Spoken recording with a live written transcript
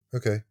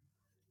Okay.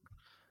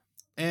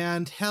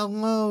 And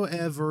hello,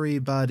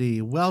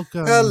 everybody.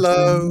 Welcome to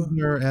Hello.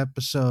 another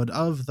episode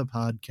of the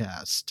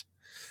podcast.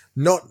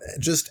 Not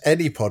just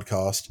any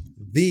podcast,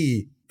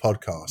 the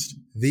podcast.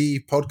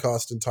 The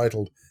podcast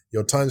entitled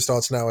Your Time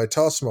Starts Now, a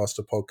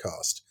Taskmaster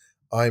podcast.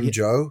 I'm Ye-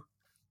 Joe.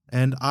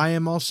 And I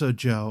am also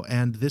Joe,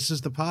 and this is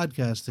the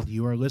podcast that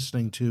you are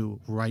listening to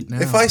right now.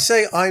 If I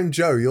say I'm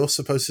Joe, you're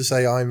supposed to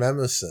say I'm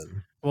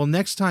Emerson. Well,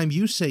 next time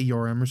you say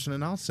you're Emerson,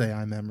 and I'll say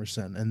I'm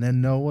Emerson, and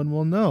then no one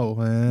will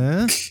know.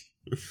 Eh?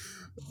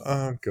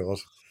 Oh God.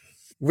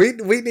 We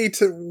need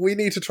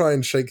to try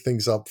and shake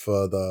things up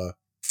for the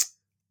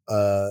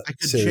I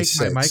could series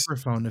shake my 6.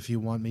 microphone if you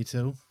want me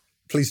to.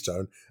 Please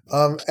don't.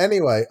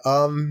 Anyway,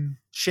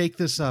 Shake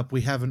this up.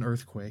 We have an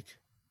earthquake.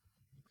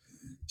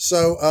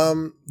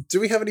 so do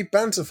we have any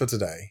banter for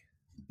today?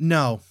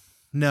 No,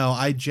 I We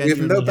have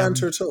genuinely no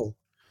banter at all.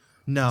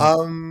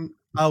 No.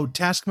 Oh,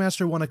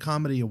 Taskmaster won a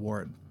comedy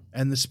award,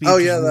 and the speech Oh,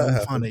 was yeah, that really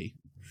happened. funny.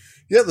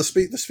 Yeah, the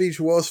speech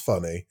was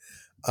funny.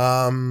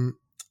 And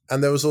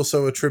there was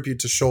also a tribute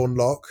to Sean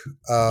Locke.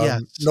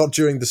 Yes. Not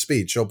during the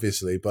speech,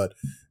 obviously, but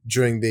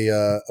during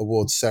the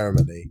awards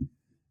ceremony.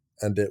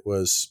 And it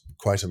was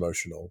quite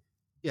emotional.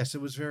 Yes,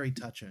 it was very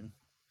touching.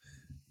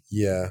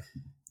 Yeah.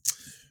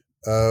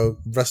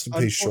 Rest in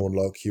peace, Sean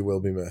Locke. You will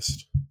be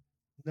missed.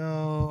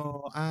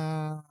 No.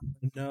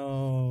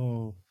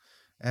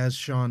 As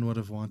Sean would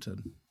have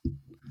wanted.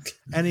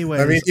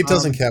 Anyway, I mean, he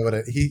doesn't care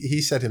what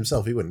he said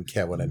himself. He wouldn't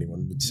care what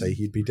anyone would say.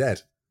 He'd be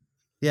dead.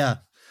 Yeah.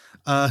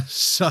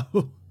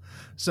 So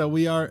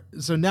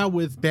now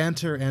with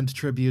banter and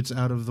tributes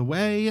out of the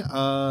way,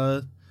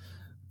 on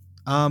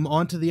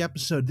to the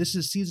episode. This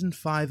is season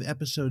 5,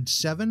 episode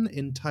 7,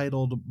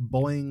 entitled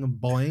Boing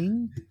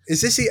Boing.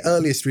 Is this the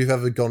earliest we've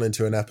ever gone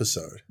into an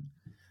episode?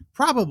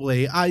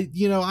 Probably. I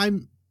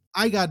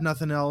got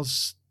nothing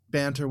else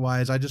banter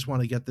wise. I just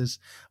want to get this.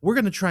 We're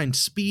going to try and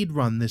speed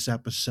run this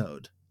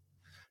episode.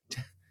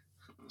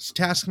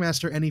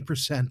 Taskmaster any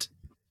percent.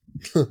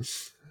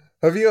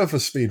 Have you ever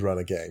speedrun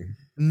a game?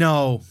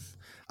 No.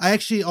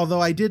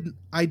 Although I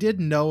did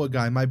know a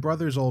guy, my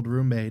brother's old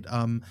roommate,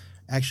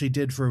 actually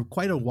did for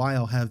quite a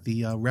while have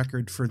the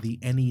record for the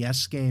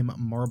NES game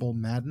Marble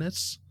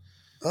Madness.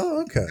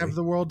 Oh, okay. Have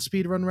the world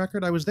speedrun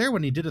record. I was there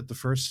when he did it the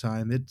first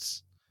time. It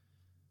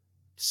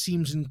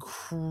seems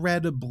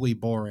incredibly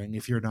boring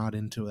if you're not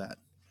into that.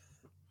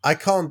 I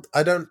can't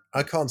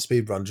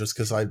speedrun just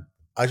because I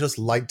just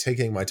like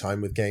taking my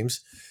time with games.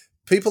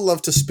 People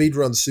love to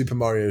speedrun Super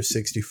Mario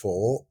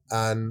 64,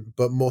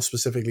 but more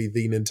specifically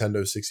the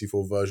Nintendo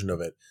 64 version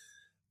of it.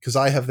 Because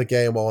I have the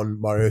game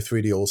on Mario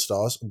 3D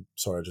All-Stars.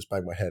 Sorry, I just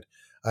banged my head.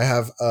 I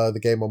have the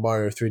game on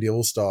Mario 3D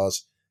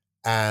All-Stars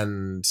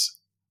and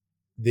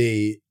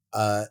the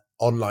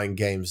online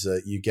games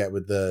that you get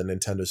with the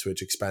Nintendo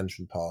Switch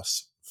expansion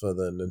pass for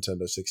the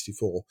Nintendo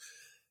 64.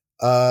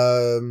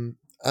 And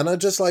I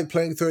just like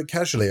playing through it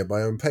casually at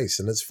my own pace,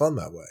 and it's fun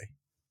that way.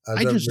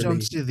 I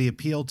don't see the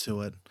appeal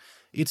to it.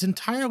 It's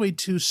entirely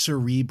too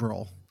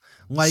cerebral.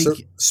 Like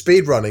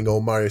speedrunning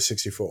or Mario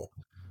 64?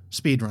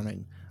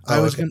 Speedrunning.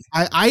 Oh,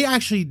 I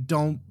actually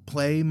don't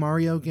play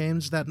Mario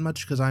games that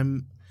much because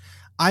I'm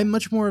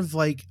much more of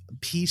like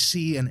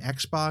PC and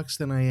Xbox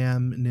than I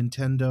am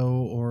Nintendo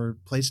or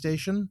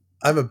PlayStation.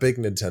 I'm a big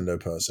Nintendo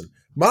person.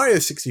 Mario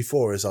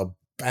 64 is a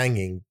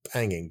banging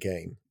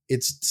game.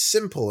 It's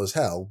simple as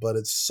hell, but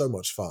it's so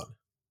much fun.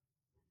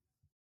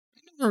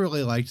 I never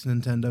really liked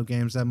Nintendo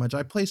games that much.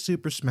 I play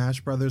Super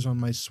Smash Brothers on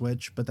my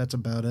Switch, but that's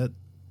about it.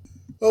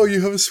 Oh,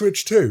 you have a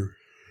Switch too?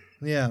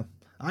 Yeah.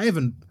 I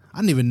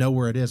don't even know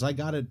where it is. I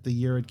got it the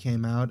year it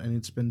came out, and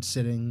it's been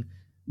sitting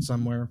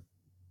somewhere.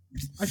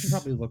 I should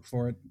probably look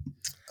for it.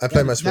 I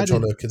play my Switch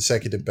on a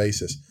consecutive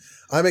basis.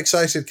 I'm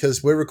excited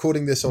because we're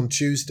recording this on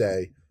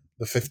Tuesday,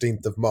 the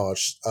 15th of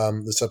March.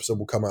 This episode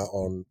will come out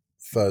on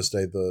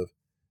Thursday, the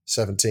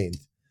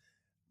 17th.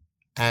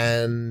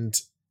 And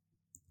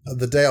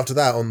the day after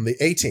that, on the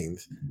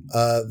 18th,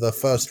 the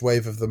first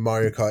wave of the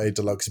Mario Kart 8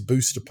 Deluxe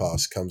Booster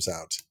Pass comes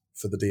out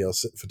for the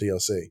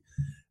DLC.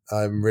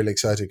 I'm really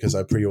excited because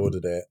I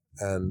pre-ordered it,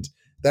 and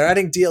they're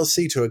adding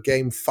DLC to a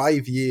game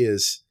 5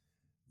 years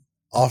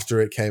after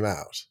it came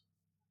out.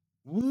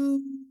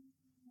 Woo!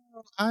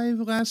 I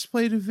last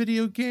played a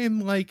video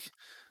game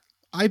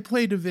I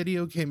played a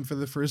video game for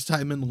the first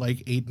time in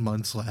 8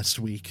 months last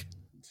week.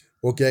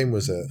 What game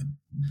was it?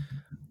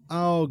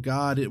 Oh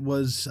God, it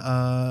was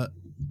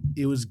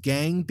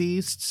Gang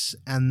Beasts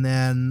and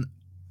then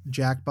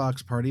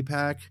Jackbox Party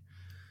Pack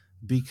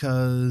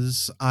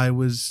because I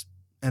was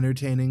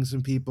entertaining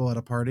some people at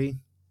a party.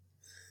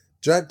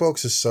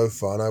 Jackbox is so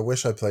fun. I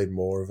wish I played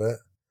more of it.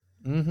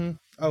 Mm-hmm.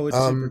 Oh, it's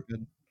super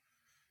good.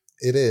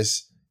 It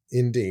is,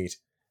 indeed.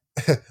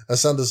 I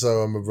sound as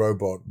though I'm a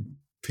robot.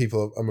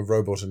 I'm a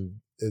robot and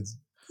it's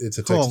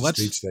a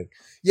text-to-speech thing.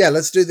 Yeah,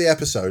 let's do the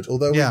episode,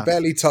 although we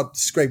barely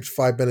scraped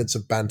 5 minutes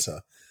of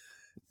banter.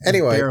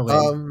 Anyway,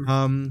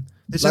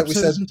 this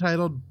episode is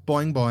entitled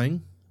Boing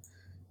Boing.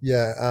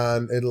 Yeah,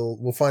 and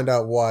we'll find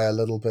out why a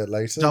little bit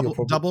later.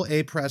 Double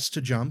A press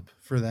to jump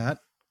for that.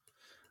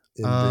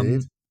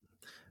 Indeed.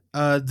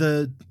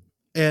 The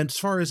and as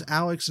far as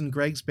Alex and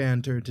Greg's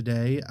banter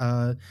today,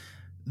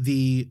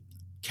 the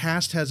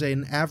cast has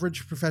an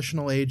average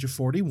professional age of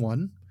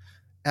 41.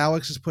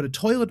 Alex has put a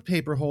toilet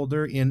paper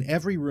holder in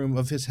every room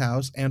of his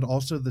house and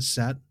also the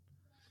set.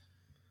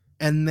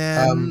 And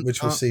then,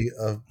 which we'll see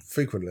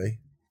frequently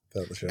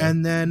throughout the show.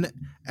 And then,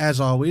 as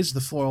always,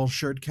 the floral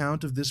shirt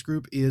count of this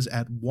group is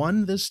at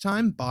 1 this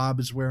time. Bob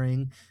is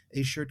wearing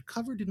a shirt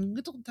covered in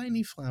little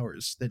tiny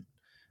flowers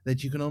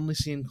that you can only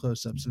see in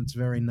close-ups, and it's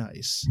very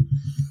nice.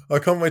 I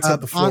can't wait to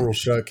have the floral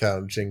shirt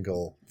count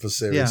jingle for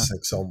Series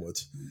 6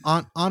 onwards.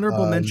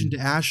 Honorable mention to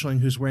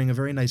Aisling, who's wearing a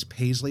very nice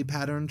paisley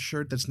patterned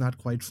shirt that's not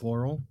quite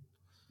floral.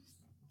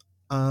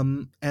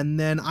 And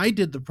then I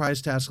did the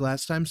prize task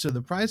last time, so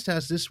the prize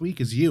task this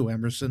week is you,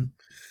 Emerson.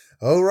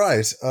 Oh,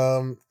 right.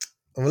 I'm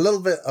a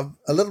little bit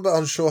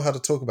unsure how to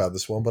talk about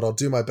this one, but I'll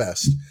do my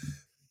best.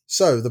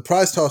 So the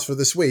prize task for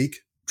this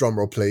week,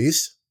 drumroll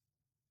please,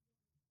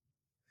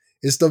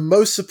 is the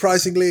most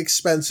surprisingly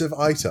expensive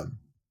item.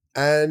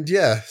 And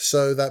yeah,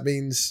 so that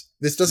means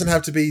this doesn't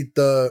have to be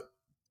the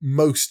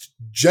most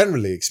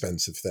generally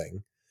expensive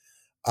thing,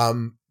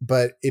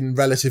 but in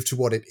relative to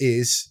what it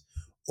is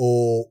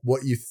or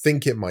what you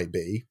think it might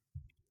be,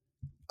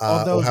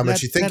 or how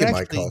much you think it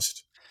might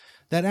cost.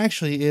 That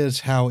actually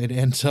is how it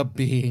ends up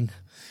being.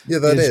 Yeah,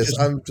 that is.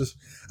 I'm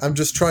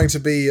just trying to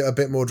be a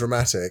bit more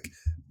dramatic,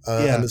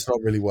 and it's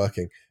not really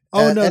working.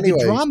 Oh no, anyway,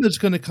 the drama is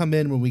going to come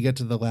in when we get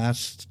to the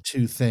last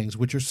two things,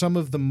 which are some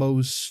of the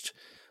most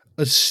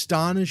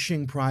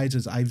astonishing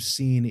prizes I've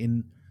seen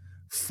in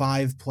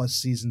 5+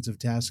 seasons of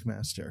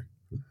Taskmaster.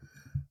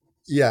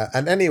 Yeah,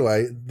 and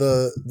anyway,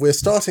 we're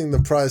starting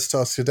the prize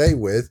task today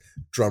with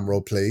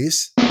drumroll,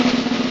 please.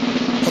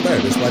 Oh, there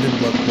it is. Why didn't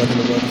it work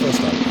the first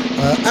time?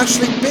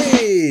 Aisling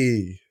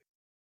B.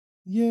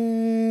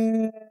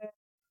 Yay!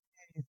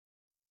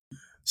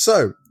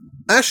 So,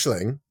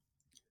 Aisling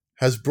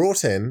has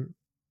brought in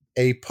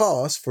a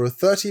pass for a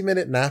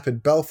 30-minute nap in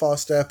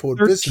Belfast Airport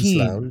Business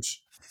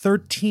Lounge.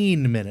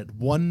 13-minute,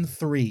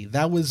 1-3.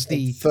 That was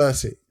the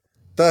 30.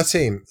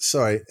 13.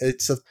 Sorry,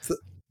 it's a.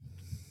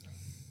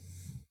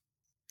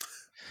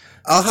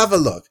 I'll have a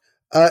look.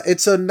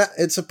 It's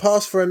a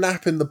pass for a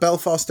nap in the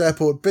Belfast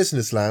Airport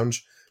Business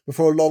Lounge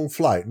before a long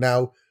flight.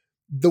 Now,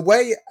 the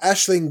way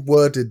Aisling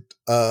worded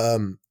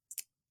her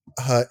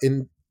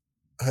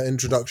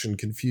introduction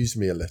confused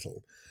me a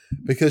little,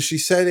 because she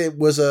said it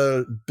was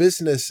a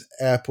business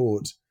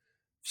airport.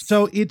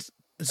 So it's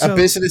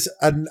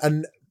a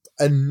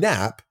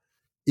nap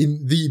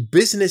in the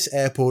business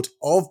airport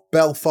of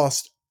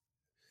Belfast.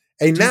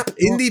 A nap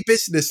in the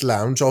business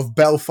lounge of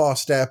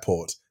Belfast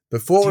Airport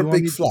before a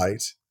big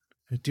flight.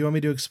 Do you want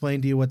me to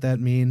explain to you what that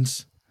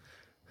means?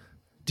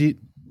 A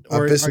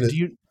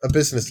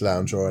business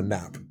lounge or a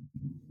nap?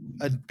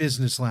 A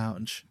business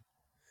lounge.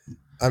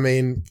 I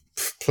mean,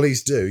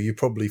 please do. You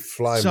probably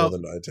fly more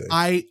than I do.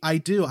 I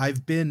do.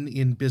 I've been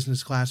in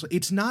business class.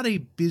 It's not a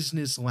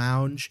business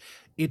lounge.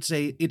 It's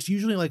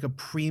usually like a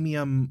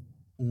premium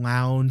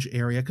lounge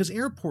area, because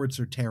airports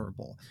are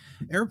terrible.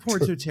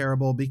 Airports are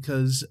terrible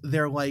because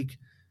they're like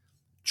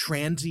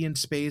transient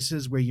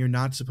spaces where you're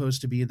not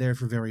supposed to be there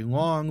for very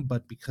long,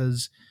 but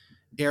because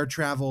air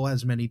travel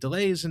has many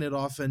delays in it,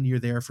 often you're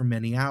there for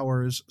many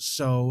hours.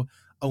 So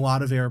a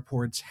lot of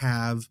airports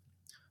have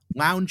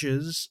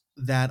lounges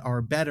that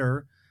are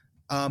better.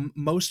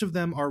 Most of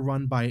them are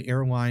run by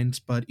airlines,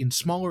 but in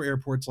smaller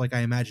airports, like I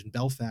imagine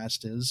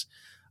Belfast is,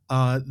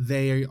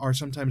 they are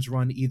sometimes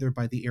run either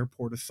by the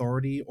airport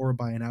authority or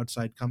by an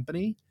outside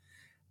company.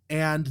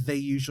 And they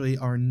usually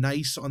are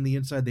nice on the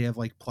inside. They have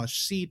like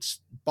plush seats,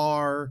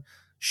 bar,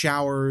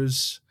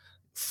 showers,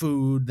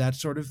 food, that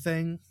sort of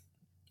thing.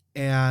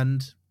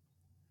 And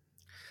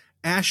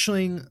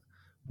Aisling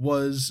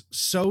was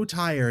so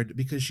tired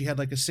because she had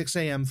like a 6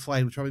 a.m.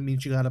 flight, which probably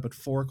means she got up at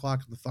 4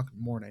 o'clock in the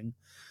fucking morning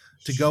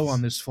to go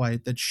on this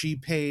flight, that she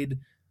paid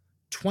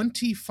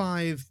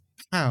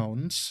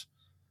 £25,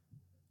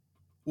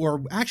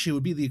 or actually it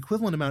would be the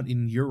equivalent amount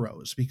in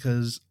euros,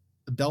 because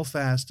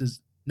Belfast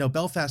is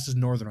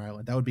Northern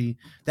Ireland. That would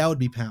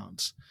be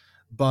pounds.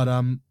 But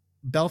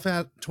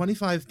Belfast,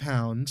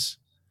 £25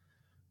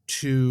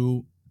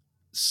 to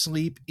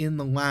sleep in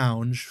the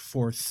lounge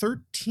for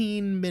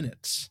 13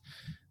 minutes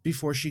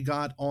before she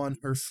got on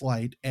her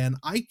flight. And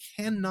I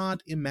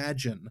cannot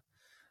imagine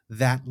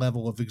that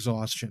level of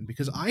exhaustion,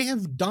 because I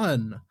have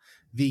done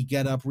the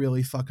get up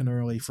really fucking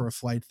early for a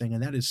flight thing,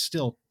 and that is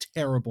still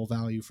terrible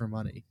value for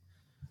money.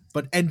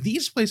 And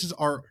these places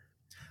are,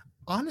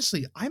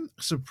 honestly, I'm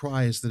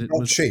surprised that it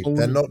was cheap.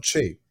 They're not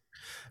cheap.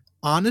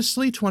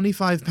 Honestly,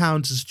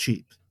 £25 is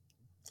cheap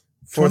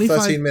for a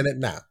 13-minute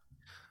nap.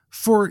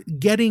 For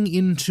getting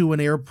into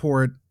an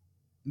airport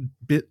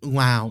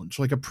lounge,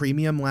 like a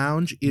premium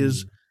lounge,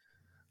 is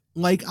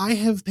like, I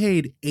have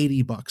paid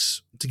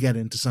 $80 to get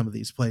into some of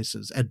these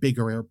places at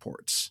bigger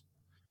airports,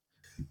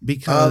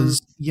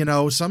 because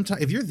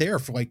sometimes if you're there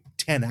for like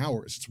 10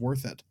 hours, it's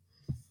worth it.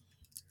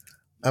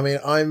 I mean,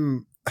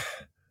 I'm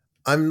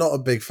not a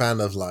big fan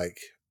of, like,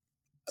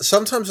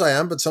 sometimes I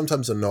am, but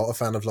sometimes I'm not a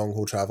fan of long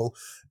haul travel.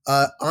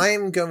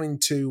 I'm going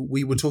to.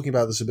 We were talking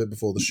about this a bit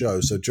before the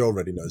show, so Joe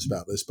already knows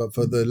about this. But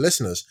for the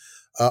listeners,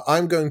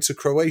 I'm going to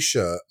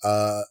Croatia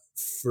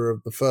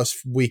for the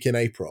first week in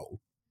April,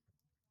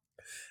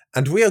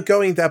 and we are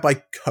going there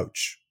by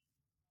coach.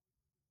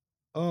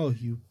 Oh,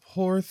 you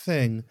poor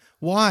thing!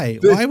 Why?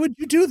 Why would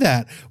you do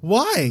that?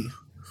 Why?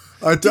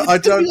 I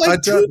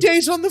don't. 2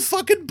 days on the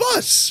fucking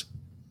bus.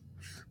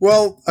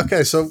 Well,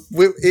 okay, so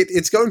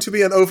it's going to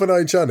be an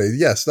overnight journey.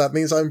 Yes, that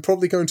means I'm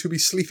probably going to be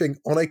sleeping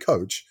on a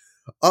coach,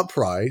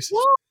 upright.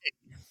 Why?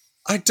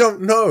 I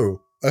don't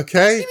know,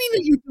 okay? What do you mean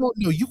that you don't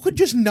know? You could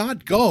just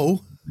not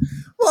go.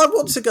 Well, I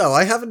want to go.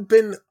 I haven't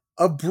been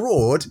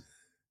abroad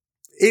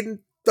in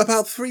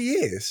about 3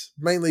 years,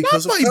 mainly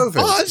because of COVID.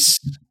 Bus.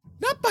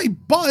 Not by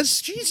bus.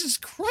 Jesus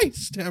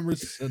Christ,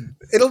 Emerson.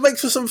 It'll make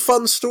for some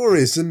fun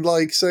stories and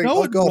saying,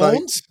 no, oh God,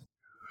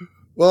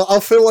 well,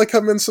 I'll feel like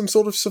I'm in some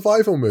sort of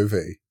survival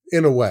movie,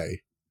 in a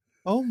way.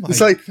 Oh my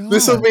God.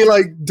 This will be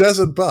like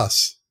Desert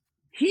Bus.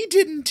 He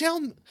didn't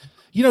tell me.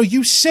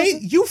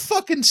 You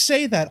fucking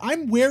say that.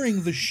 I'm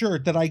wearing the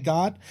shirt that I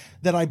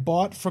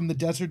bought from the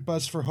Desert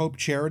Bus for Hope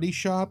charity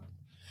shop.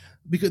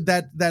 Because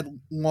that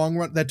long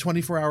run, that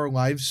 24-hour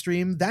live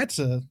stream,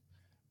 have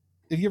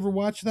you ever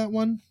watched that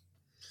one?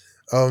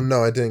 Oh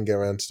no, I didn't get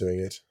around to doing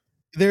it.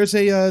 There's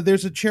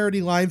a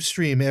charity live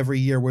stream every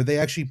year where they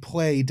actually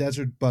play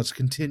Desert Bus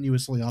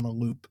continuously on a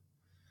loop.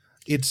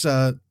 It's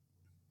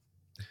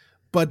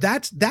but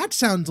that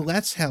sounds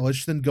less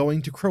hellish than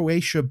going to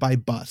Croatia by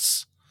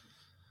bus.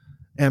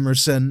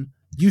 Emerson,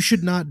 you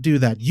should not do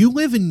that. You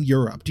live in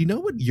Europe. Do you know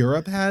what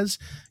Europe has?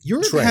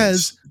 Europe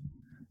has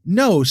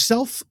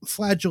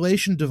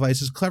self-flagellation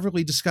devices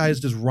cleverly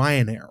disguised as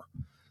Ryanair.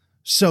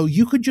 So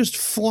you could just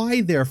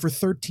fly there for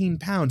 13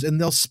 pounds and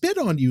they'll spit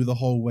on you the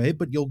whole way,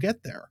 but you'll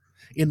get there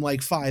in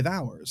 5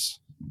 hours.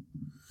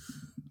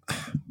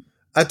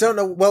 I don't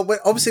know. Well,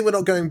 obviously we're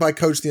not going by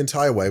coach the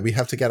entire way. We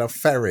have to get a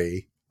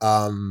ferry.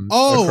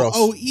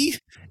 Across.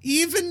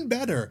 Even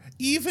better.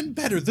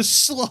 The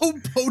slow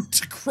boat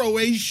to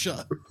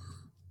Croatia.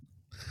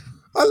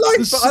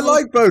 I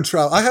like boat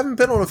travel. I haven't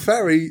been on a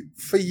ferry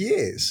for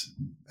years,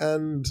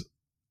 and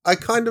I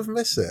kind of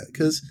miss it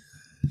because.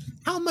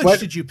 How much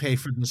did you pay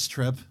for this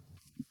trip?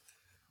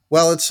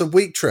 Well, it's a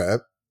week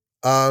trip.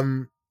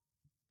 Did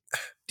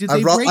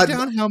they break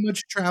down how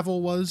much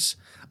travel was?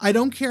 I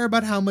don't care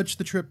about how much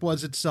the trip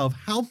was itself.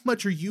 How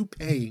much are you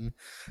paying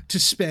to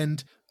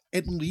spend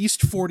at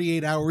least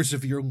 48 hours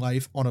of your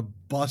life on a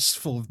bus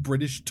full of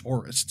British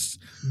tourists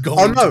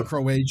going to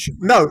Croatia?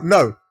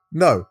 No.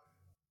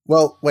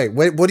 Well, wait,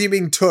 what do you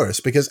mean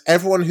tourists? Because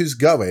everyone who's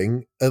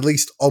going, at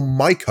least on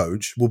my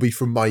coach, will be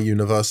from my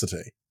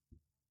university.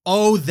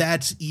 Oh,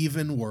 that's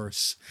even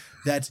worse.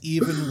 I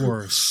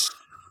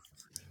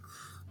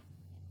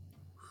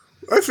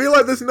feel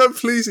like there's no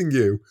pleasing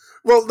you.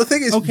 Well, the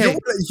thing is,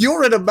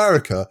 you're in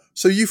America,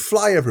 so you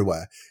fly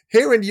everywhere.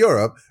 Here in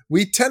Europe,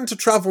 we tend to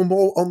travel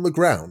more on the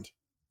ground.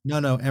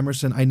 No,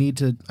 Emerson, I need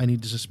to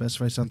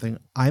specify something.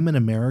 I'm an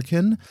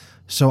American,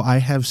 so I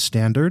have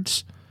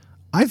standards.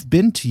 I've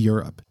been to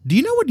Europe. Do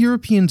you know what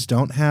Europeans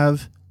don't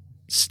have?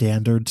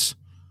 Standards.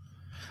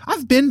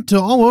 I've been to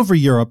all over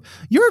Europe.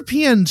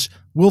 Europeans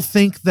will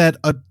think that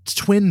a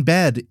twin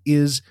bed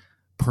is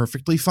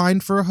perfectly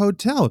fine for a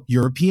hotel.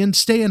 Europeans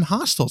stay in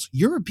hostels.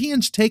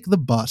 Europeans take the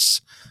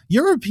bus.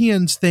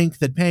 Europeans think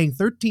that paying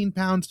 13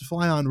 pounds to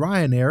fly on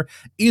Ryanair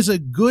is a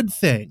good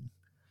thing.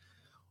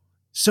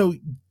 So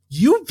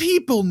you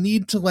people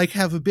need to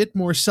have a bit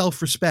more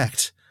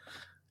self-respect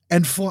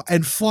and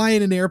fly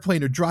in an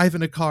airplane or drive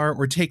in a car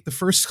or take the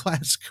first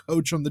class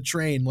coach on the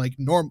train like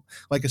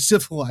a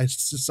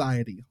civilized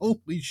society.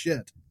 Holy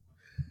shit.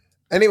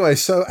 Anyway,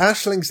 so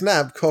Ashling's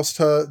nap cost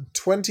her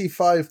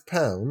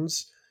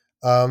 £25.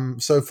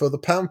 So for the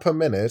pound per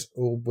minute,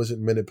 or was it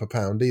minute per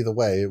pound? Either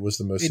way, it was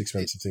the most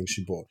expensive thing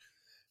she bought.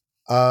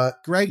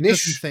 Greg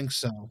doesn't think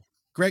so.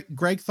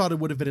 Greg thought it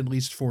would have been at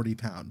least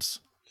 £40.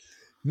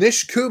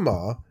 Nish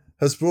Kumar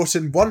has brought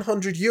in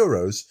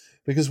 €100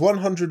 because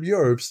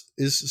 €100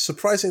 is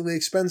surprisingly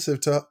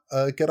expensive to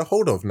get a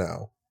hold of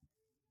now.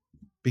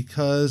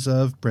 Because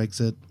of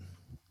Brexit.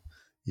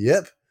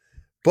 Yep.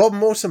 Bob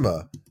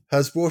Mortimer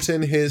has brought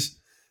in his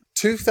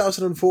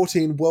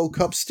 2014 World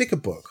Cup sticker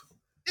book.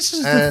 This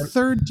is the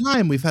third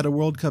time we've had a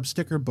World Cup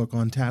sticker book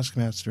on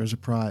Taskmaster as a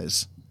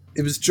prize.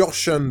 It was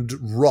Josh and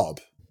Rob,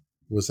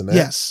 wasn't it?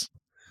 Yes.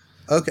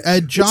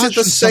 Okay. Josh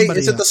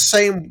Is it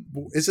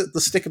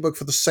the sticker book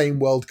for the same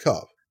World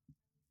Cup?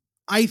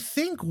 I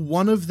think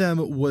one of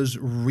them was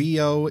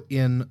Rio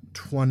in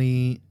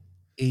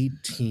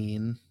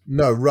 2018.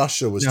 No,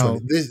 Russia was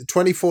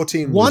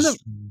 2014 was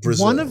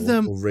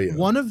Brazil or Rio.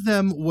 One of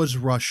them was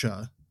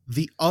Russia.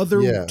 The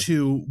other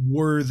two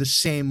were the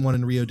same one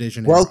in Rio de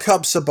Janeiro. World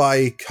Cups are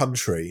by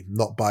country,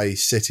 not by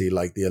city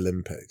like the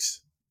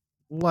Olympics.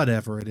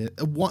 Whatever it is.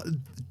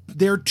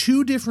 There are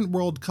two different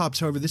World Cups.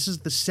 However, this is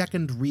the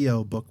second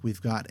Rio book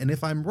we've got. And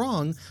if I'm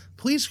wrong,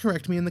 please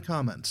correct me in the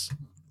comments.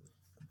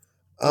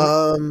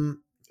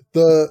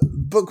 The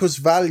book was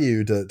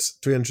valued at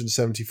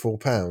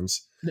 £374.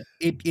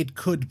 It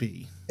could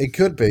be. It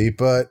could be,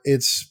 but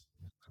it's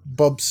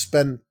Bob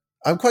spent.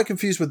 I'm quite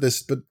confused with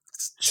this, but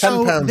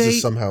So £10 is they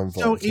somehow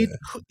so involved here.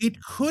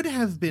 it could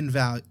have been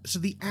value. So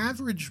the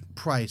average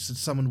price that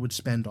someone would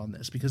spend on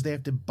this, because they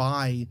have to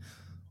buy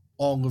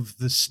all of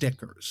the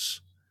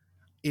stickers,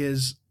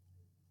 is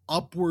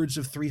upwards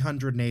of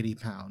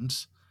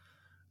 £380.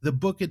 The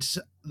book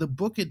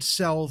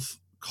itself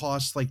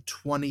cost like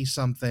 20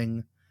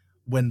 something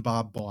when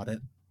Bob bought it.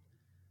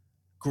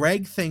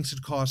 Greg thinks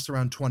it cost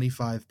around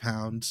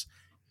 £25,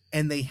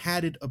 and they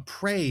had it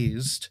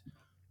appraised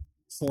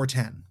for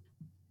 10.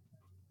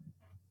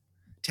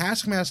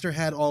 Taskmaster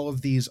had all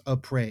of these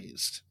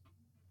appraised.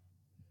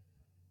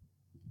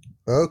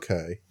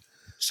 Okay.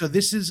 So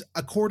this is,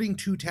 according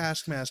to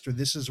Taskmaster,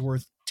 this is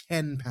worth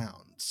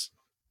 £10.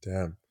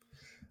 Damn.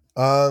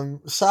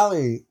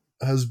 Sally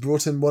has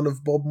brought in one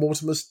of Bob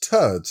Mortimer's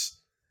turds,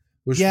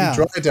 which we Yeah.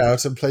 dried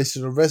out and placed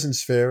in a resin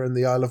sphere in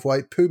the Isle of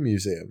Wight Poo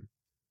Museum.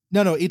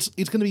 No, it's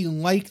going to be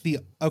like the...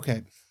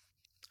 Okay.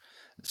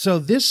 So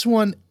this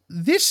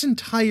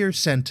entire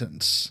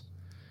sentence...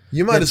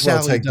 You might as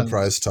well Sally take the does.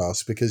 prize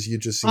task, because you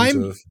just seem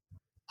to have...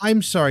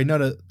 I'm sorry,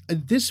 no.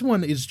 This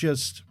one is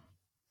just...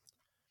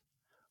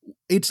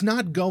 It's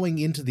not going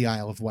into the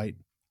Isle of Wight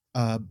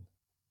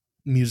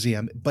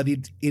museum, but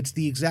it's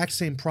the exact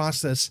same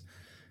process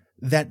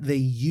that they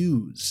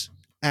use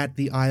at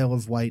the Isle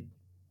of Wight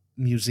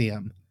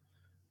museum,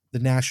 the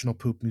National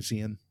Poop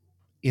Museum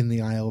in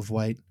the Isle of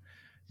Wight,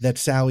 that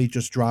Sally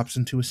just drops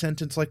into a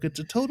sentence like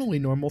it's a totally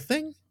normal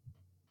thing.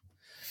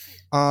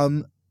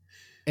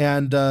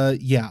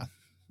 Yeah.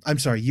 I'm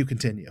sorry, you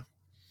continue.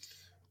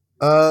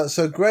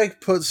 So Greg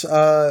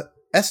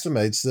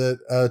estimates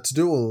that to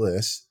do all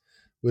this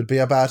would be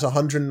about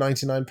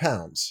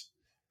 £199.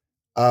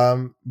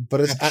 But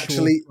it's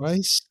actually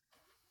price?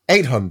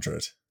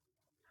 £800.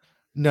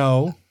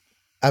 No.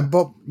 And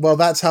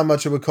that's how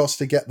much it would cost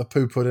to get the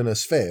poo put in a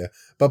sphere.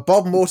 But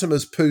Bob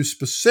Mortimer's poo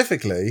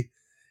specifically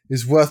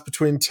is worth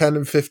between 10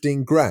 and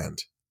 15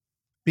 grand.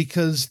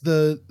 Because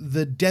the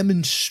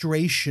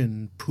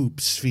demonstration poop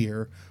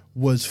sphere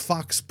was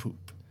fox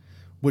poop,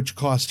 which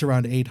cost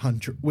around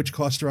 800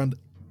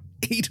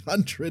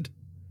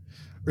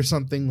 or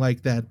something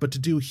like that. But to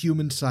do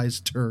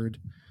human-sized turd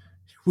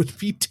would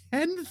be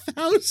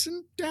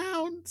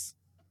 £10,000.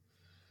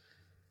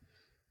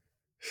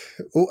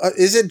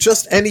 Is it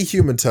just any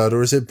human turd,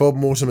 or is it Bob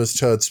Mortimer's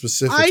turd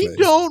specifically? I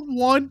don't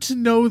want to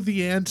know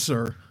the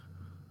answer.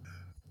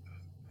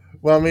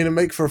 Well, I mean, it'd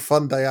make for a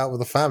fun day out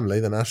with the family,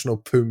 the National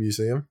Poo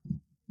Museum.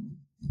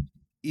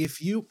 Do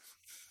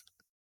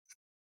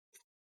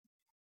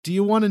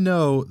you want to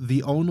know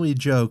the only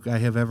joke I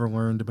have ever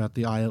learned about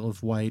the Isle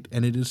of Wight,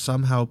 and it is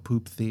somehow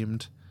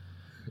poop-themed?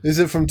 Is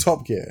it from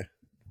Top Gear?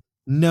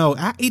 No,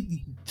 it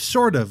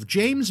sort of.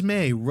 James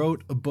May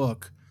wrote a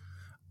book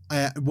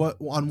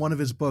on one of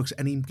his books,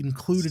 and he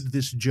included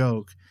this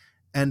joke,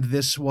 and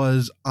this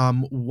was,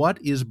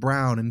 what is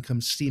brown and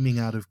comes steaming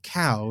out of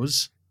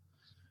cows?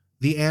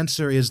 The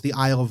answer is the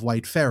Isle of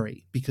Wight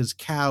Ferry, because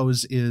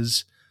Cowes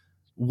is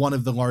one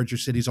of the larger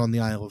cities on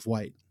the Isle of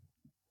Wight.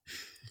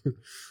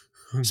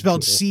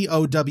 Spelled Cowes.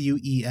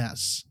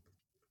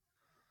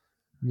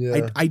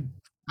 Yeah.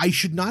 I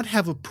should not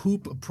have a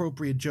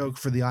poop-appropriate joke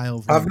for the Isle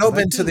of Wight. I've not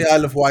been to the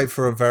Isle of Wight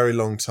for a very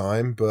long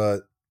time,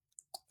 but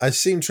I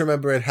seem to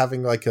remember it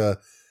having like a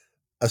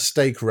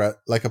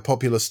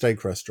popular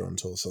steak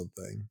restaurant or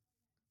something.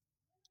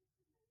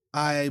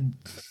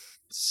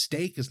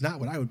 Steak is not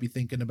what I would be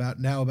thinking about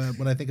now about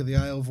when I think of the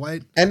Isle of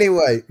Wight.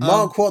 Anyway,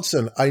 Mark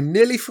Watson. I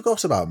nearly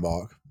forgot about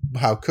Mark.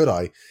 How could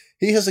I?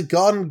 He has a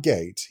garden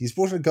gate. He's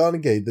brought in a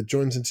garden gate that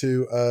joins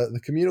into the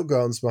communal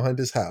gardens behind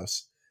his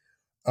house.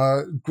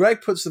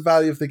 Greg puts the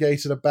value of the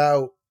gate at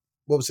about,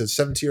 what was it,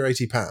 £70 or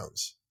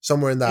 £80?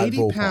 Somewhere in that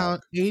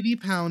ballpark.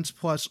 £80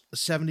 plus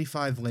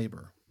 75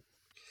 labor.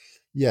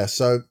 Yeah,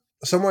 so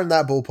somewhere in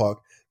that ballpark.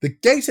 The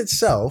gate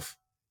itself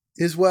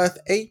is worth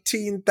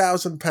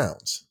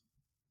 £18,000.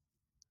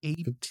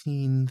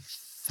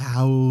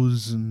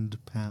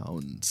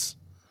 £18,000.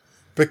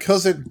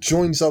 Because it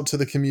joins up to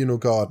the communal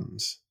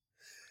gardens.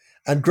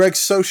 And Greg's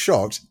so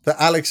shocked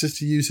that Alex is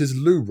to use his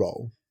loo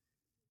roll.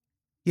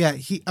 Yeah,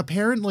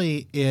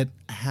 apparently it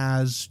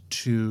has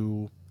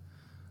to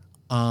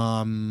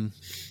you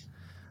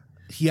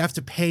have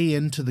to pay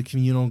into the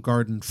communal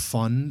garden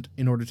fund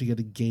in order to get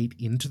a gate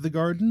into the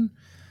garden,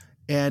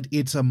 and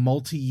it's a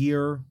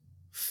multi-year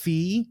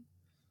fee,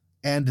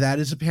 and that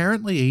is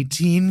apparently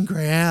 18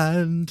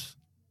 grand.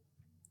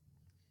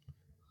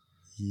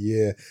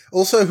 Yeah.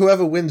 Also,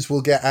 whoever wins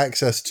will get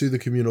access to the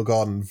communal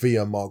garden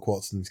via Mark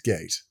Watson's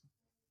gate.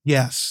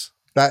 Yes.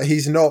 That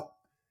he's not...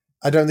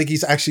 I don't think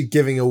he's actually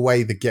giving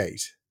away the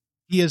gate.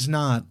 He is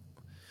not.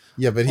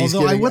 Yeah, but he's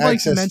Although giving I would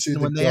access like to mention to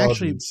when the they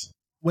gardens.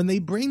 when they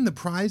bring the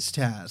prize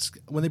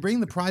when they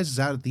bring the prizes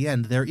out at the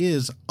end, there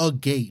is a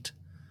gate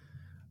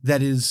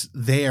that is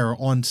there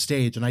on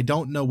stage, and I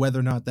don't know whether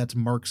or not that's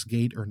Mark's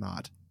gate or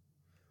not.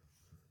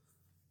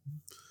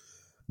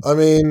 I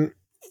mean,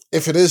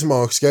 if it is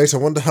Mark's gate, I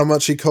wonder how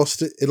much he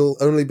cost it. It'll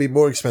only be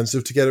more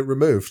expensive to get it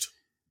removed.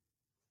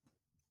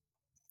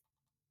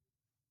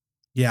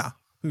 Yeah,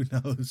 who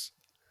knows?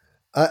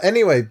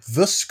 Anyway,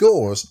 the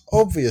scores.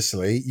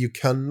 Obviously, you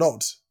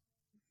cannot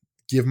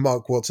give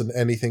Mark Watson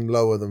anything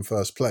lower than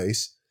first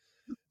place,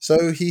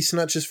 so he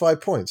snatches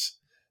 5 points.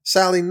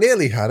 Sally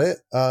nearly had it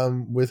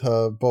with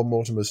her Bob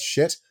Mortimer's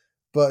shit,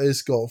 but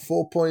has got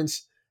 4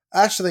 points.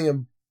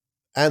 Aisling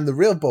and the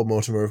real Bob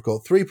Mortimer have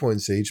got 3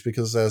 points each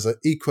because theirs are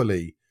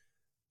equally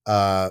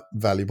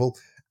valuable.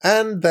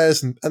 And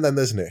then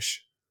there's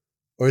Nish.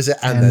 Or is it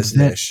there's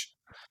Nish?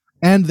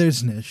 And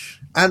there's Nish.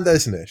 And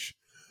there's Nish.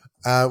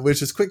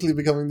 Which is quickly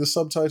becoming the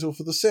subtitle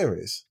for the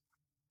series.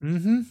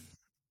 Mm-hmm.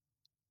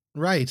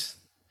 Right.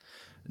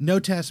 No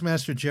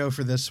Taskmaster Joe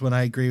for this one.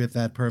 I agree with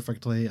that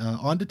perfectly.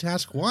 On to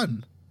task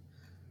 1.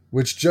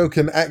 Which Joe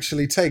can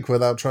actually take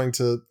without trying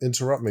to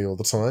interrupt me all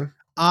the time.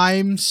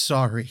 I'm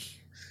sorry.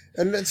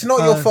 And it's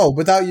not your fault.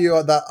 Without you,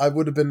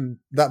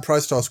 that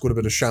prize task would have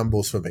been a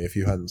shambles for me if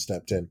you hadn't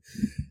stepped in.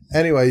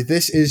 Anyway,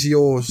 this is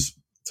yours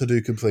to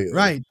do completely.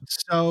 Right.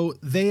 So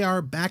they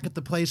are back at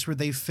the place where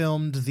they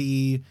filmed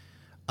the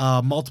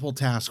multiple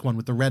task one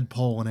with the red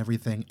pole and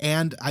everything.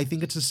 And I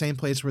think it's the same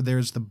place where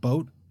there's the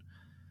boat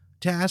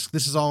task.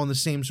 This is all in the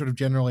same sort of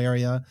general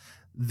area.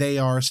 They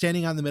are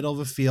standing out in the middle of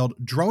a field.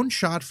 Drone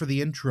shot for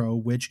the intro,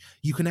 which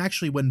you can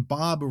actually, when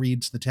Bob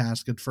reads the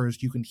task at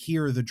first, you can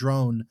hear the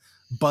drone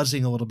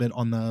buzzing a little bit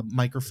on the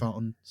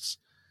microphones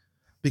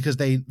because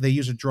they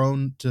use a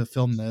drone to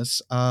film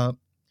this.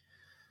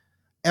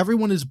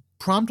 Everyone is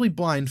promptly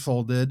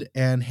blindfolded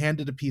and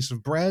handed a piece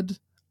of bread.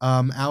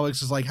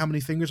 Alex is like, how many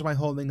fingers am I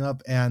holding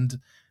up? And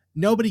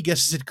nobody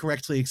guesses it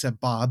correctly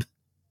except Bob,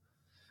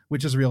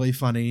 which is really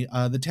funny.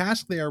 The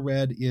task they are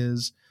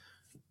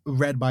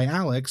read by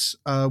Alex.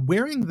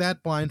 Wearing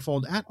that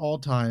blindfold at all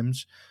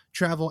times,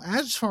 travel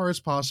as far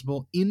as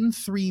possible in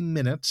 3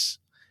 minutes.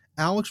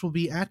 Alex will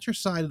be at your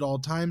side at all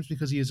times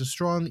because he is a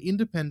strong,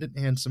 independent,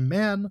 handsome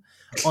man.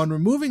 On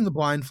removing the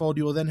blindfold,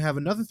 you will then have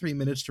another 3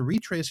 minutes to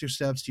retrace your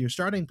steps to your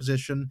starting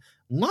position.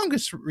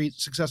 Longest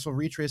successful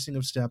retracing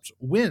of steps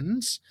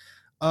wins.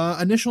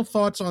 Initial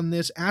thoughts on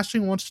this.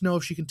 Aisling wants to know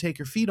if she can take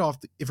her feet off,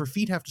 if her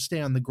feet have to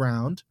stay on the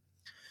ground,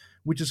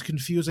 which is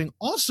confusing.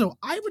 Also,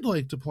 I would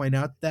like to point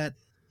out that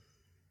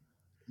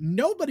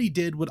nobody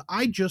did what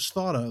I just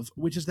thought of,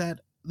 which is that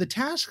the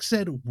task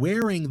said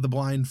wearing the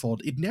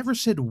blindfold. It never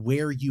said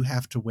where you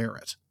have to wear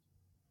it.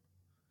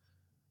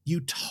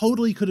 You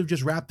totally could have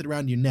just wrapped it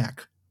around your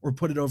neck or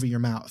put it over your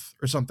mouth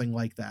or something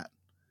like that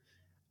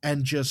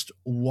and just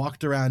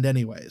walked around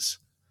anyways.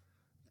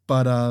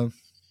 But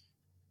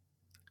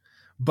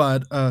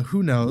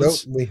who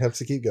knows? Nope, we have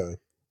to keep going.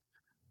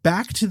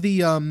 Back to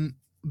the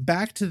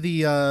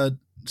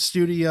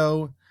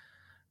studio,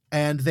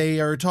 and they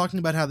are talking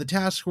about how the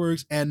task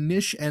works, and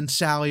Nish and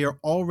Sally are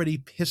already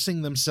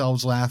pissing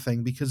themselves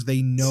laughing because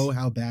they know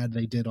how bad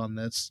they did on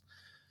this.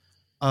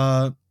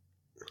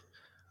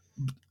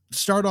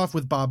 Start off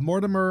with Bob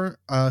Mortimer,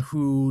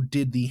 who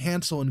did the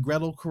Hansel and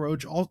Gretel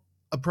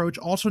approach,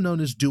 also known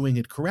as doing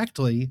it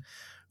correctly,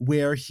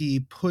 where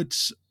he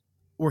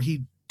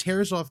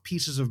tears off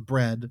pieces of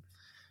bread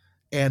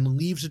and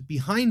leaves it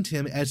behind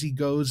him as he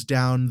goes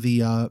down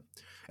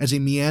as he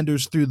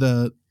meanders through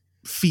the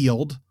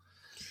field.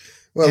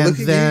 Well, and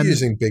look at you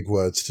using big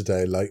words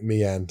today, like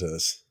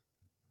meanders.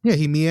 Yeah,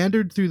 he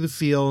meandered through the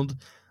field,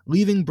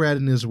 leaving bread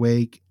in his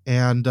wake,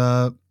 and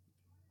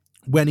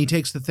when he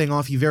takes the thing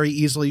off, he very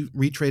easily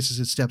retraces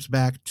his steps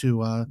back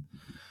to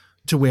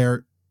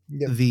where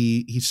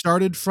he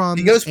started from.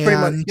 He goes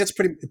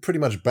pretty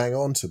much bang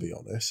on, to be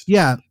honest.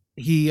 Yeah,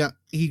 he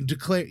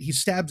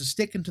stabs a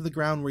stick into the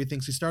ground where he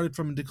thinks he started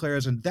from and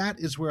declares, and that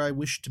is where I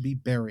wish to be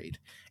buried.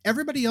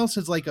 Everybody else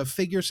has like a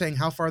figure saying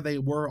how far they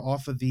were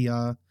off of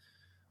the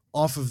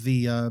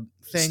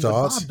thing, but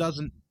Bob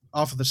doesn't,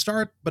 off of the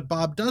start, but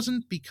Bob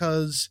doesn't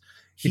because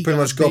he pretty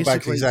much got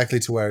back exactly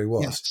to where he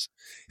was. Yes.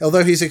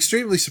 Although he's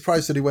extremely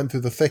surprised that he went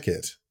through the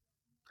thicket.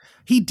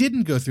 He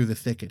didn't go through the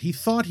thicket. He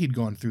thought he'd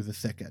gone through the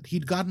thicket.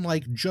 He'd gotten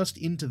like just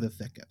into the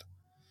thicket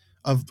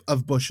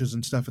of bushes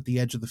and stuff at the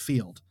edge of the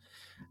field.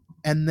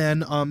 And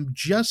then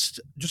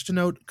just to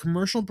note,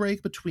 commercial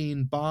break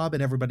between Bob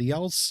and everybody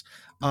else.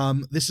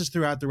 This is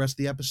throughout the rest of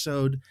the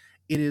episode.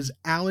 It is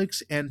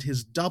Alex and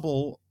his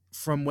double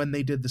from when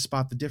they did the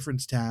Spot the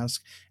Difference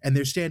task, and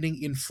they're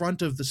standing in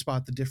front of the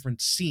Spot the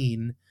Difference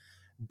scene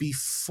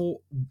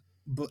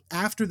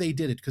after they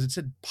did it, because it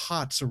said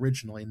Pots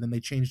originally, and then they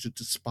changed it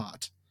to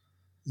Spot.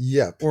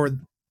 Yep.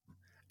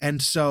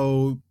 And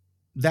so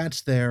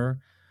that's there.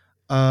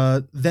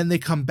 Then they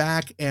come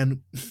back,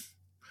 and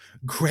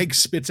Greg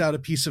spits out a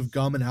piece of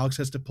gum, and Alex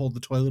has to pull the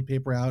toilet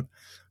paper out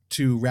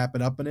to wrap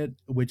it up in it,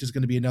 which is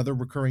going to be another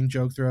recurring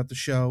joke throughout the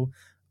show.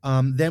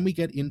 Then we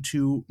get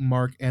into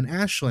Mark and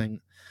Aisling.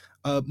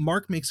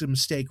 Mark makes a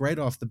mistake right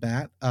off the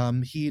bat.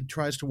 He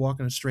tries to walk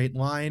in a straight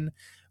line,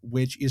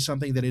 which is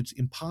something that it's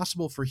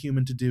impossible for a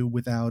human to do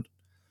without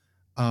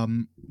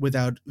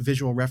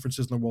visual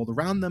references in the world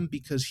around them,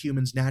 because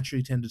humans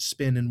naturally tend to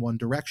spin in one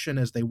direction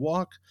as they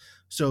walk.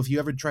 So if you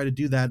ever try to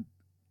do that,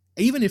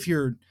 even if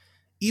you're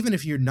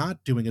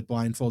not doing it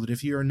blindfolded,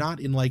 if you're not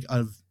in like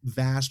a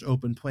vast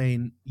open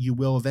plain, you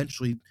will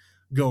eventually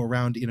go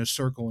around in a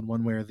circle in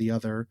one way or the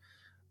other.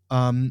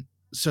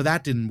 So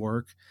that didn't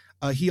work.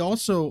 He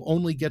also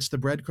only gets the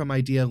breadcrumb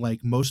idea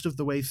like most of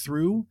the way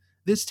through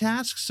this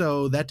task,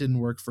 so that didn't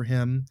work for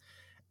him.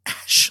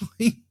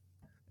 Aisling,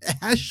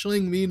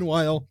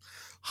 meanwhile,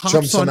 hops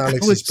Jumps on on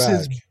Alex's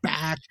Alex's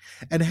back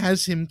and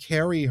has him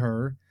carry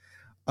her.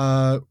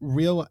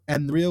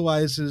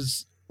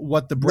 Realizes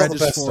what the Not bread the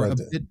is best for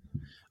idea.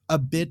 a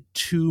bit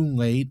too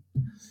late.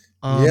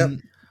 Yep.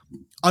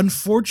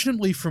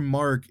 Unfortunately for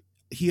Mark,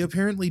 he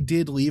apparently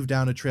did leave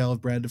down a trail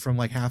of bread from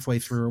like halfway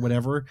through or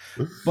whatever,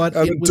 but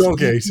And it a was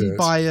dog ate eaten it.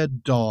 by a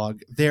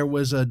dog. There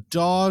was a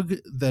dog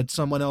that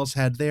someone else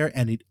had there,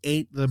 and it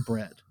ate the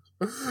bread.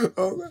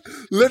 Oh,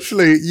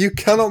 literally, you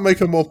cannot make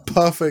a more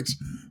perfect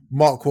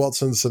Mark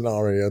Watson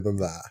scenario than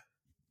that.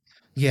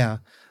 Yeah.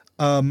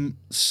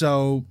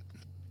 So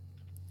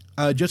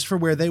just for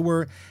where they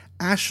were,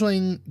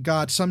 Aisling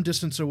got some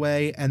distance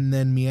away and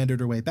then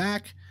meandered her way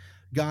back,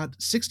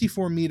 got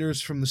 64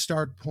 meters from the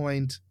start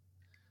point,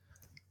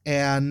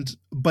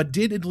 but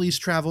did at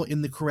least travel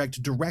in the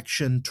correct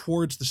direction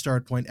towards the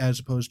start point, as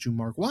opposed to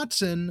Mark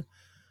Watson,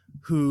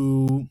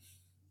 who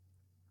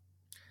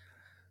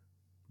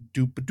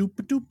in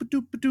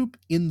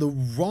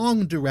the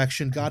wrong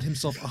direction got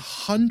himself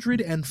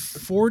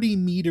 140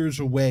 meters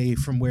away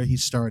from where he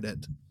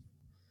started.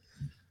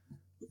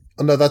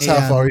 Oh, no, that's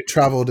how far he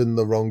traveled in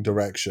the wrong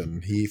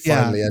direction. He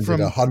finally ended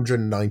from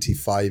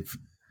 195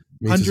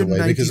 meters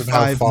away because of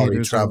how far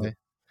he traveled. Away.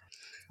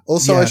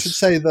 Also, yes. I should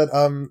say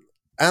that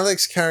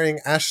Alex carrying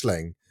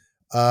Aisling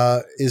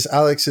is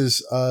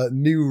Alex's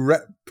new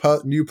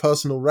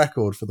personal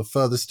record for the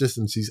furthest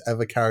distance he's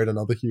ever carried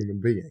another human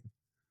being.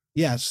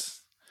 Yes.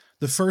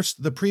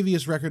 The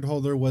previous record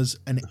holder was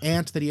an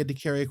ant that he had to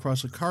carry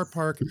across a car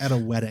park at a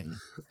wedding.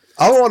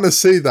 I want to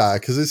see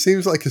that because it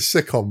seems like a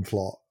sitcom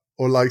plot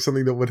or like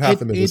something that would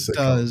happen in a sitcom. It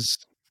does.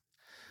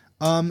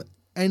 And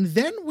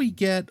then we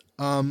get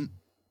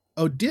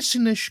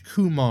Odysseus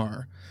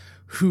Kumar,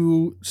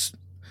 who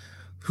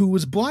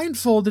was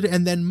blindfolded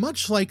and then,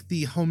 much like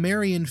the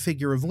Homerian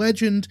figure of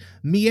legend,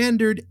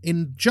 meandered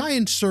in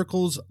giant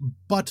circles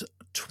but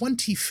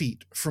 20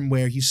 feet from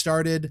where he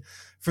started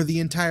for the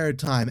entire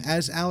time.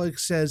 As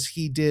Alex says,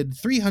 he did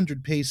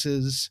 300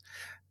 paces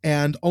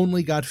and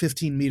only got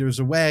 15 meters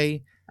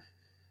away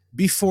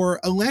before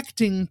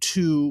electing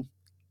to,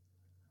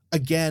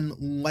 again,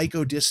 like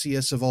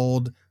Odysseus of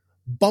old,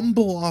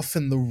 bumble off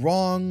in the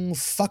wrong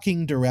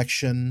fucking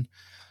direction,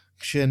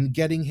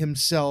 getting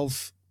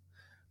himself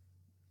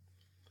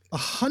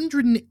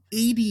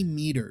 180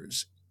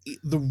 meters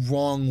the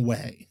wrong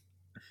way.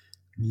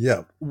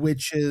 Yep.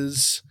 Which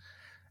is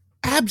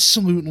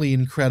absolutely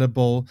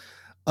incredible.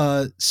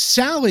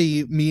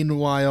 Sally,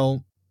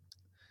 meanwhile,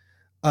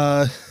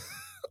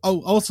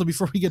 also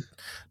before we get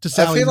to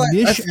Sally,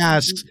 Nish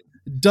asks,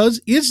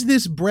 is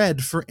this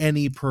bread for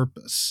any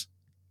purpose?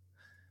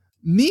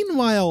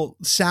 Meanwhile,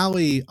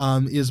 Sally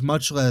is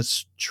much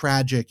less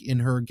tragic in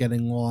her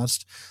getting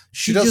lost.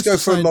 She does go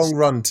for a long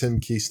run,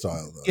 Tim Key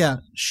style, though. Yeah,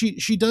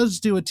 she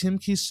does do a Tim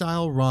Key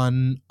style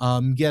run.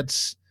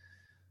 Gets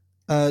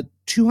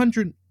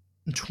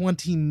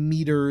 220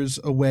 meters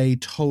away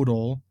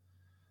total,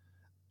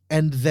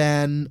 and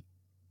then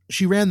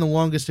she ran the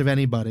longest of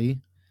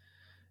anybody.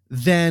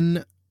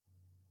 Then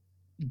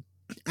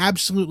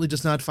absolutely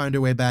does not find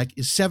her way back.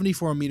 Is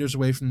 74 meters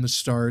away from the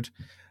start.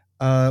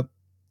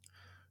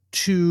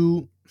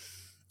 To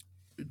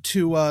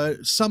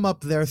sum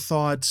up their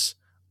thoughts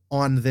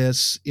on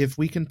this, if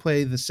we can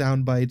play the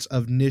sound bites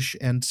of Nish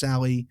and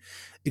Sally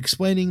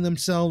explaining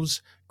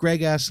themselves.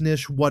 Greg asks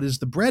Nish, what is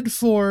the bread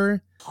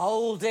for?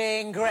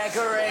 Holding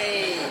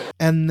Gregory.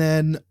 And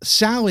then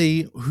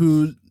Sally,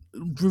 who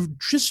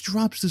just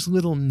drops this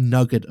little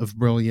nugget of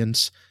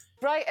brilliance.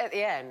 Right at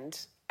the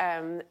end,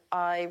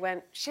 I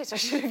went, shit, I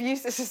should have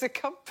used this as a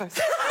compass.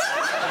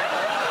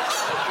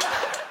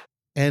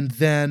 And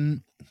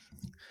then,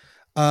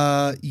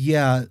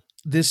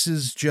 this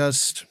is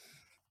just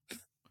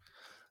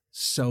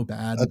so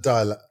bad. A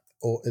dialect,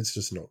 or it's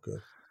just not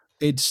good.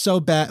 It's so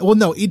bad. Well,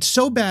 no, it's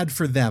so bad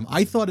for them.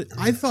 I thought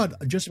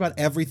just about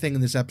everything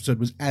in this episode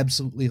was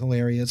absolutely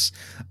hilarious.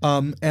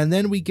 And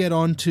then we get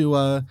on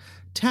to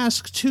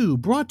Task 2,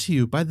 brought to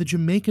you by the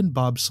Jamaican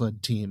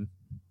bobsled team.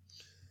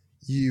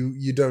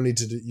 You don't need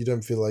to do. You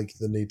don't feel like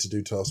the need to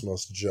do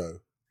Taskmaster Joe.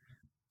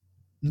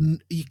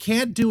 You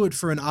can't do it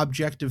for an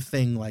objective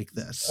thing like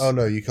this. Oh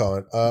no, you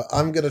can't.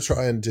 I'm gonna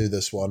try and do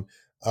this one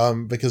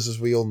because, as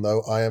we all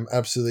know, I am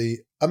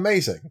absolutely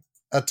amazing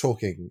at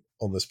talking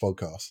on this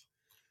podcast.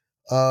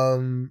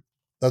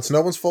 That's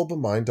no one's fault but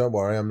mine. Don't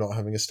worry, I'm not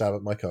having a stab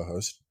at my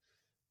co-host.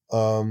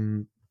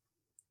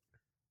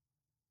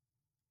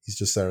 He's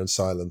just there in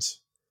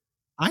silence.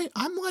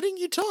 I'm letting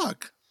you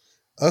talk.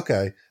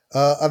 Okay.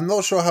 I'm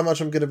not sure how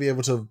much I'm going to be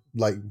able to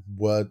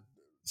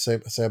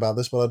say about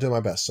this, but I'll do my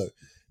best. So,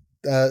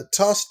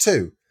 task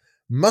 2: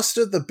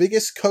 muster the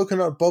biggest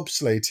coconut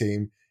bobsleigh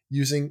team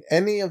using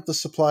any of the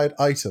supplied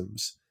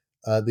items.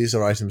 These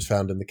are items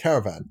found in the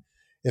caravan.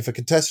 If a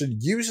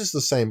contestant uses the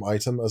same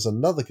item as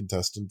another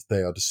contestant,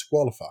 they are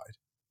disqualified.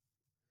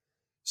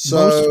 Most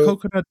So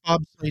coconut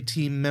bobsleigh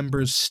team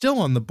members still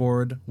on the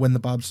board when the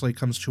bobsleigh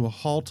comes to a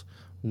halt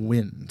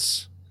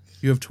wins.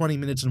 You have 20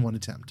 minutes in one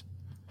attempt.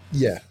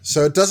 yeah,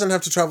 so it doesn't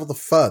have to travel the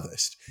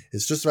furthest.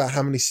 It's just about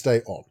how many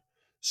stay on.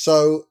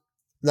 So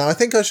now I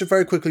think I should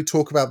very quickly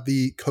talk about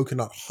the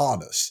coconut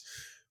harness.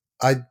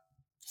 I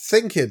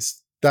think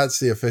that's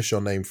the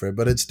official name for it,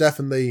 but it's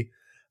definitely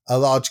a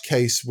large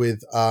case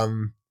with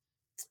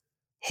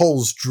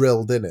holes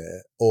drilled in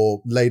it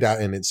or laid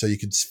out in it so you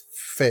could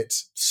fit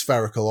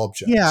spherical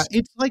objects. Yeah,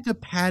 it's like a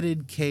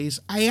padded case.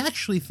 I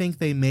actually think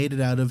they made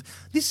it out of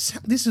this.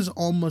 This is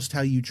almost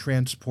how you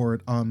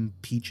transport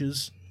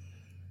peaches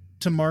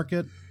to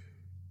market.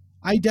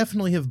 I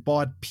definitely have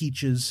bought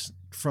peaches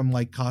from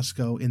like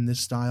Costco in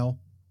this style.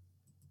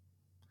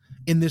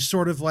 In this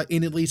sort of like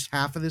in at least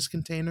half of this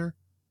container.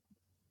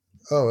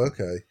 Oh,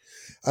 okay.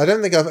 I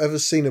don't think I've ever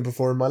seen it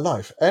before in my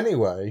life.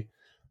 Anyway,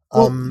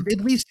 Well,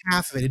 at least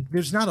half of it.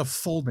 There's not a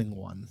folding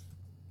one.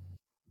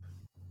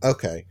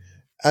 okay.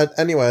 And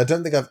anyway, I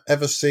don't think I've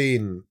ever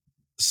seen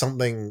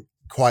something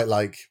quite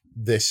like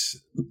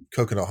this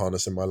coconut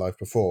harness in my life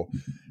before.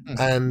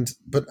 And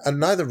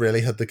neither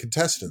really had the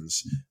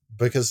contestants,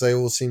 because they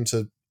all seemed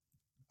to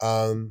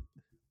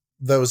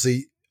there was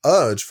the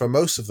urge for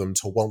most of them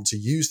to want to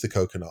use the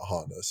coconut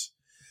harness.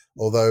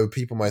 Although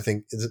people might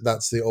think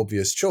that's the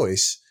obvious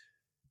choice,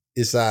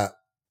 is that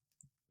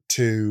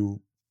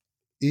too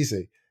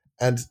easy?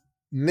 And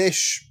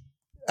Nish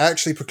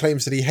actually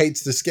proclaims that he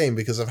hates this game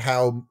because of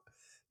how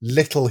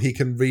little he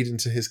can read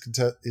into his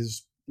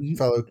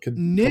fellow.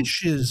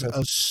 Nish is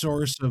a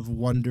source of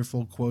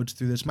wonderful quotes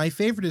through this. My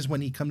favorite is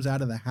when he comes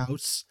out of the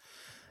house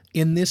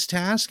in this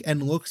task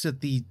and looks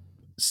at the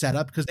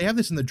setup, because they have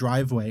this in the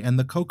driveway, and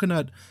the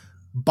coconut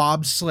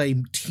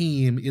bobsleigh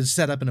team is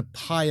set up in a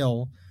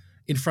pile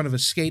in front of a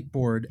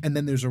skateboard, and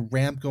then there's a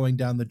ramp going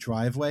down the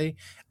driveway,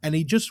 and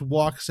he just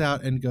walks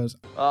out and goes,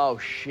 "Oh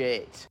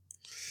shit,"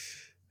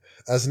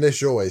 as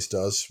Nish always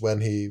does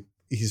when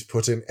he's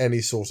put in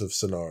any sort of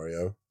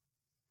scenario.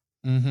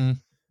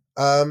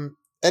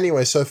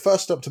 Anyway, so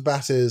first up to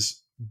bat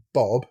is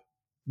Bob.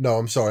 No,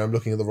 I'm sorry, I'm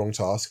looking at the wrong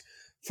task.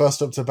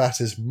 First up to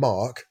bat is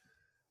Mark.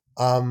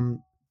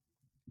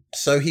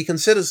 So he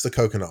considers the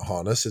coconut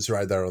harness. It's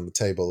right there on the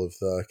table of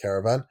the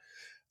caravan.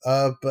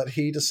 But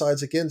he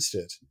decides against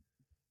it.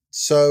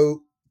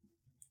 So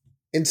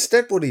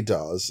instead what he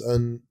does,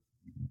 and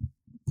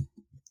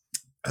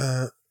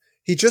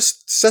he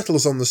just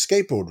settles on the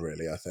skateboard,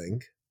 really, I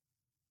think.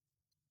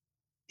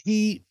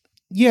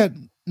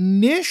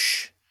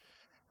 Nish,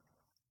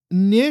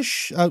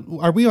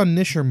 are we on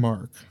Nish or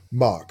Mark?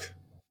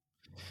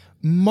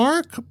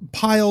 Mark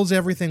piles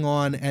everything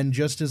on and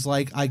just is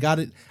like, I got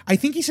it. I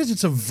think he says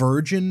it's a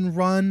virgin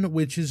run,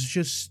 which is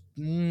just,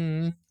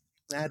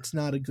 that's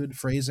not a good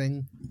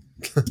phrasing.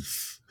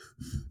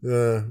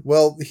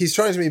 Well, he's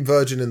trying to be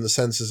virgin in the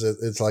sense as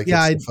it's like,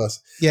 yeah, it's the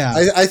first.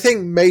 Yeah. I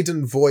think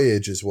maiden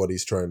voyage is what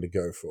he's trying to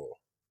go for.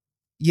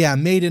 Yeah,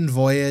 maiden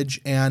voyage.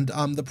 And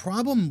the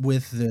problem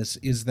with this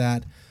is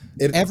that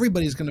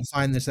everybody's going to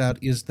find this out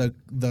is the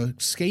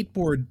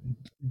skateboard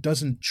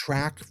doesn't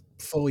track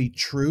fully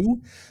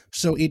true,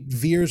 so it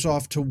veers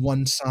off to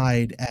one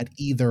side at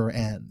either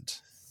end.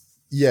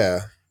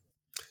 Yeah.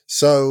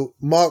 So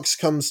Marks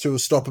comes to a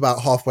stop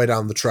about halfway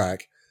down the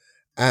track,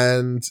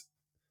 and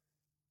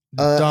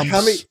how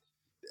many?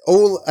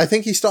 I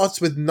think he starts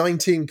with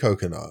 19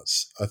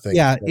 coconuts. I think.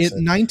 Yeah,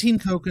 19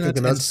 coconuts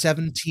and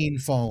 17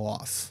 fall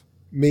off.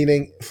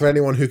 Meaning, for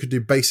anyone who could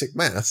do basic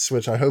maths,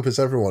 which I hope is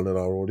everyone in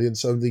our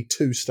audience, only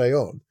 2 stay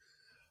on.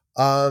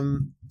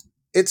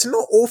 It's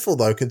not awful,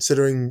 though,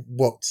 considering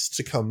what's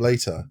to come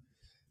later.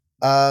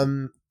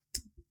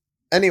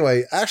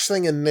 Anyway,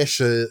 Aisling and Nish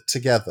are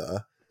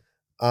together.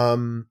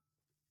 Aisling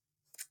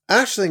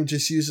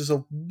just uses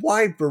a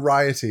wide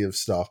variety of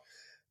stuff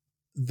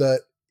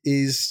that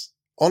is,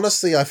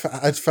 honestly,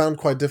 I'd found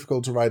quite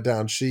difficult to write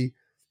down. She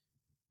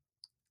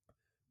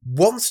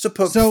wants to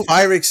put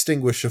fire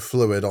extinguisher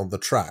fluid on the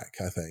track,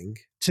 I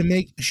think.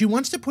 She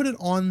wants to put it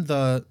on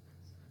the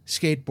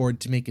skateboard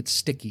to make it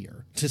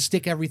stickier, to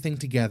stick everything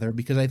together,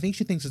 because I think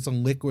she thinks it's a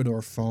liquid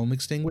or foam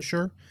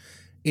extinguisher.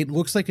 It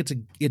looks like it's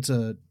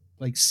a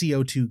like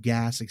CO2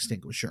 gas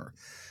extinguisher.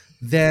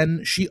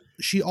 Then she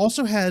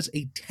also has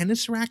a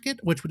tennis racket,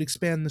 which would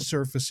expand the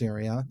surface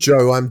area.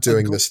 Joe, I'm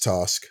doing this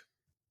task.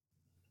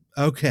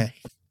 Okay.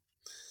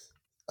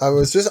 I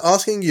was just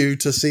asking you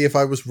to see if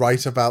I was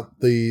right about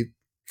the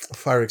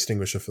fire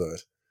extinguisher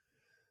fluid.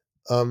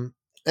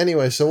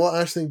 Anyway, so what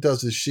Aisling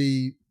does is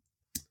she,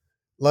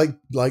 like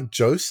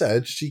Joe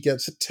said, she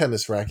gets a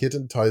tennis racket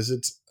and ties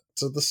it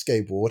to the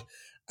skateboard,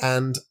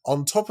 and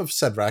on top of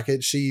said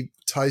racket, she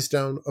ties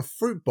down a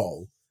fruit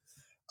bowl.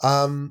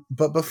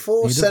 But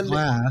before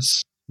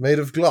made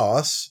of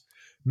glass,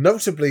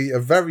 notably a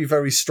very,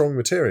 very strong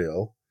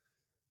material.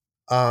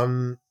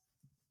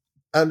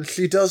 And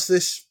she does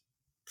this,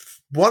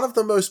 one of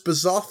the most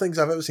bizarre things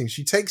I've ever seen.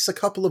 She takes a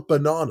couple of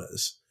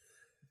bananas,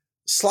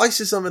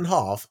 slices them in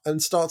half,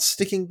 and starts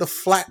sticking the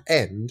flat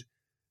end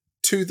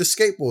to the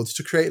skateboards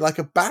to create like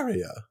a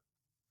barrier.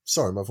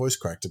 Sorry, my voice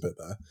cracked a bit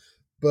there.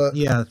 But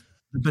Yeah,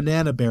 the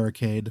banana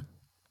barricade.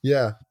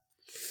 yeah,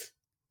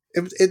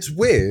 it's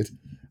weird.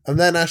 And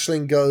then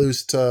Aisling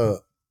goes to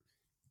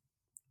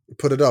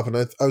put it up, and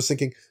I was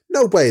thinking,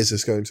 no way is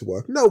this going to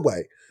work. No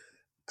way.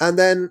 And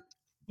then,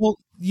 Well,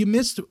 you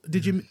missed.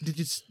 Did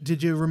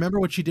you remember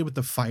what she did with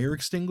the fire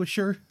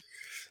extinguisher?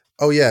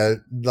 oh yeah,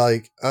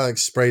 like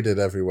Alex sprayed it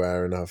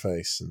everywhere in her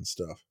face and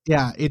stuff.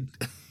 Yeah, it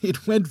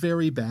it went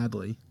very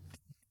badly.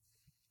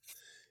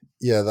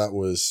 Yeah, that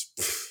was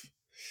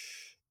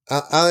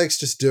Alex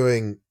just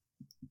doing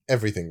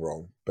everything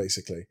wrong,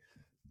 basically.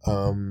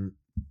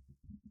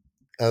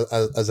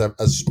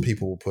 As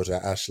people will put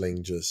it,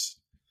 Aisling just,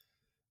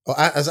 or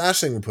as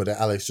Aisling will put it,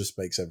 Alex just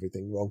makes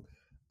everything wrong.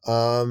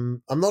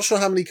 I'm not sure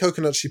how many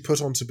coconuts she put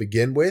on to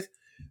begin with,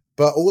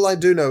 but all I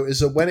do know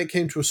is that when it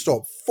came to a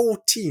stop,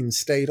 14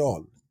 stayed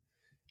on.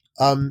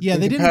 Yeah,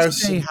 they didn't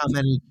say how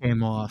many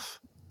came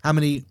off. How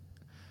many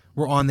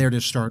were on there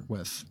to start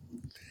with?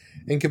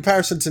 In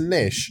comparison to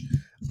Nish,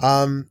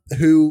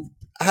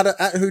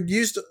 who'd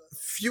used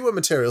fewer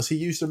materials, he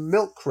used a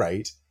milk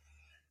crate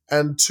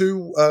and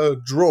two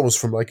drawers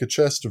from like a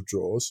chest of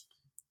drawers.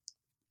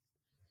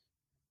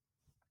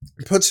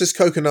 Puts his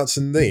coconuts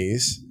in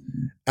these,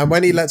 and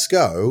when he lets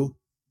go,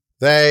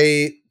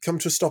 they come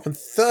to a stop and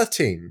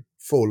 13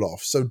 fall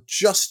off. So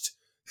just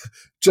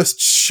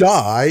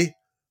shy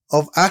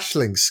of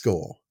Aisling's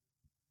score.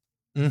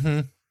 Mm-hmm.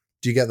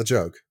 Do you get the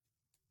joke?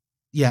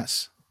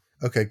 Yes.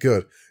 Okay,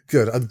 good.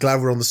 I'm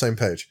glad we're on the same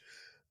page.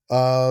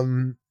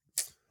 So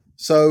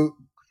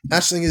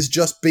Aisling has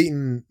just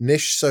beaten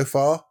Nish so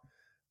far.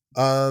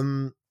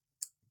 But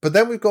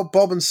then we've got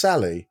Bob and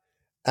Sally,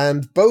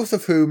 and both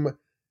of whom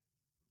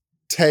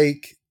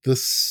take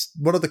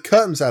one of the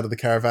curtains out of the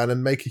caravan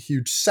and make a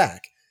huge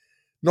sack.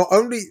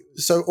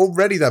 So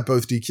already they're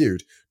both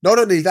DQ'd. Not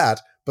only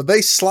that, but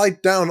they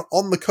slide down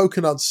on the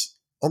coconuts,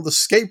 on the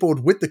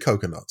skateboard with the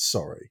coconuts,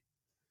 sorry.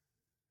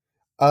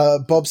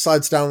 Bob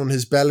slides down on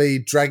his belly,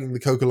 dragging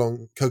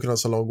the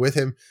coconuts along with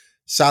him.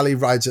 Sally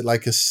rides it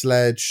like a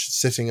sledge,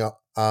 sitting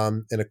up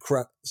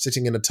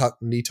sitting in a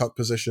knee tuck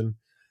position.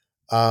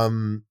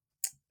 And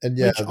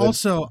yeah. Which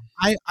also,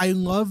 I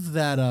love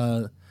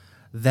that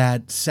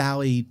that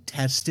Sally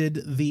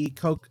tested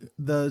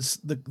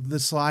the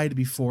slide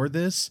before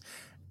this,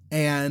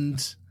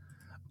 and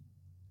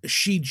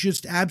she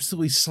just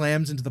absolutely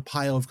slams into the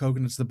pile of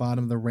coconuts at the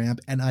bottom of the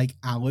ramp, and like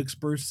Alex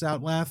bursts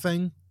out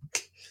laughing.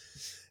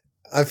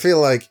 I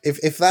feel like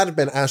if that had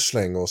been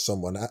Aisling or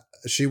someone,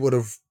 she would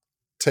have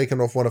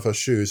taken off one of her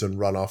shoes and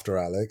run after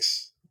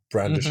Alex,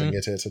 brandishing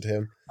it at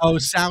him. Oh,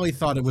 Sally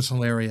thought it was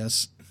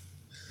hilarious.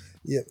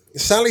 Yeah,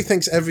 Sally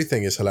thinks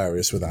everything is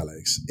hilarious with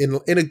Alex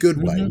in a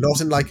good way, not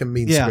in like a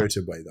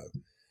mean-spirited way though.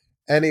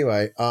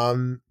 Anyway,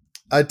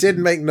 I did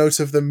make note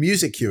of the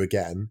music cue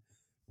again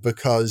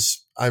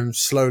because I'm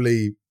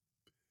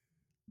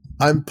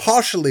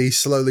partially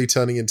slowly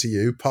turning into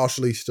you,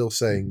 partially still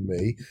saying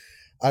me.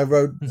 I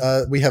wrote,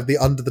 we have the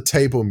under the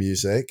table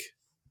music.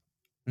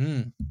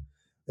 Mm.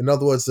 In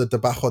other words, the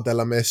debajo de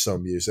la mesa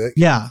music.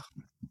 Yeah.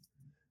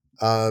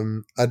 I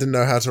didn't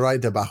know how to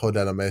write debajo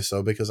de la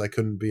mesa because I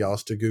couldn't be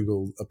asked to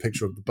Google a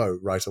picture of the boat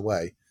right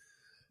away.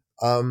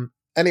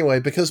 Anyway,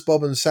 because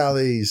Bob and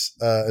Sally's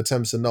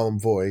attempts are null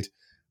and void,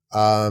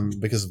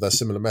 because of their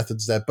similar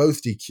methods, they're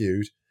both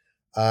DQ'd.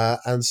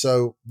 And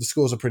so the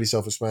scores are pretty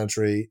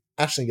self-explanatory.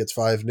 Aisling gets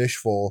 5, Nish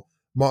 4,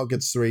 Mark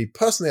gets 3.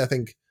 Personally, I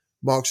think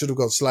Mark should have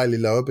got slightly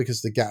lower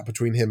because the gap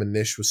between him and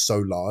Nish was so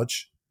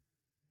large.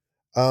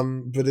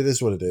 But it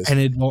is what it is. And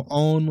it will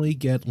only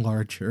get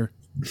larger.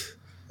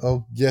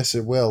 Oh, yes,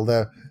 it will.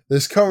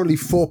 There's currently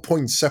 4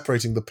 points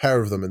separating the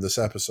pair of them in this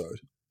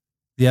episode.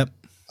 Yep.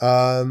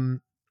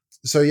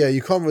 So, yeah,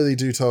 you can't really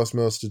do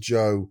Taskmaster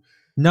Joe.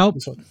 Nope.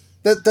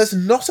 There's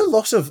not a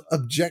lot of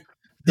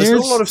There's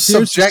not a lot of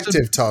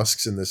subjective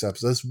tasks in this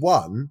episode. There's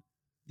one.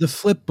 The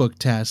flipbook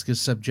task is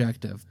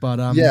subjective, but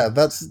yeah,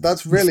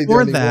 that's really the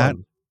only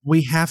one.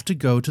 We have to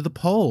go to the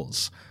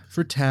polls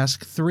for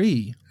task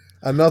 3.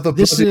 Another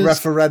bloody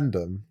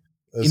referendum.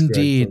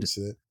 Indeed.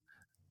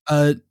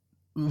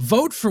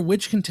 Vote for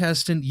which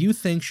contestant you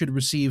think should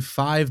receive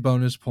 5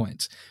 bonus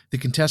points. The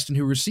contestant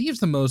who receives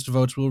the most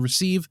votes will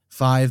receive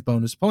 5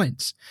 bonus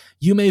points.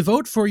 You may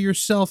vote for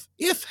yourself.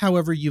 If,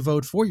 however, you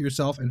vote for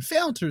yourself and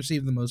fail to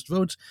receive the most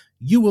votes,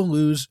 you will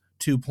lose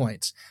 2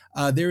 points.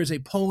 There is a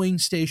polling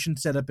station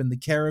set up in the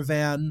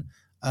caravan,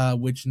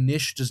 which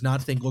Nish does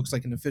not think looks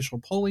like an official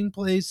polling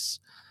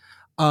place.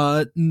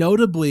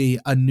 Notably,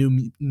 a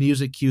new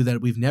music cue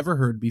that we've never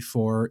heard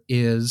before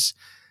is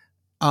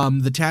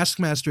the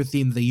Taskmaster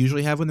theme they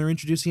usually have when they're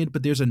introducing it,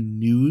 but there's a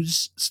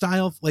news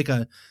style, like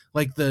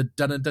the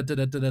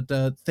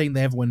da-da-da-da-da-da thing they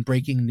have when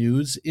breaking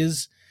news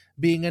is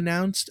being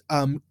announced,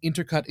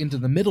 intercut into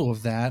the middle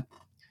of that.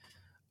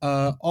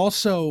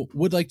 Also,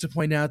 would like to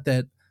point out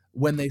that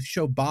when they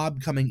show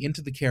Bob coming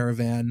into the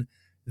caravan,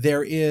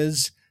 there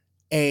is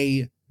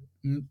a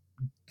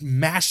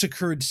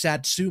massacred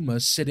Satsuma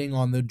sitting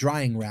on the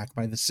drying rack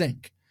by the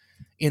sink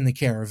in the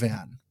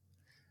caravan.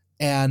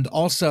 And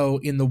also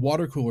in the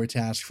water cooler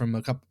task from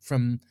a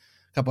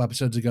couple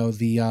episodes ago,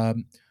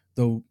 the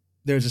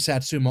there's a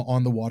Satsuma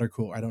on the water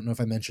cooler. I don't know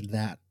if I mentioned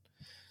that,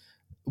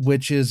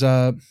 which is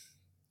There's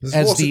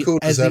water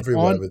coolers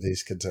everywhere with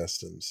these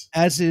contestants.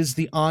 As is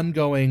the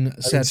ongoing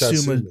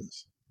Satsuma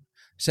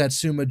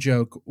Satsumas.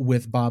 joke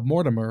with Bob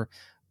Mortimer.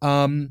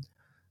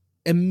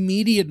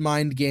 Immediate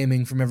mind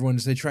gaming from everyone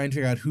as they try and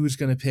figure out who's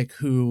going to pick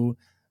who.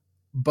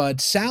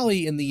 But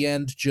Sally, in the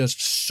end,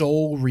 just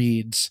soul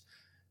reads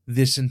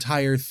this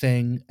entire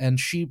thing, and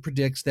she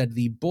predicts that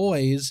the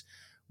boys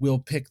will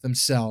pick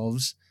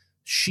themselves.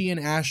 She and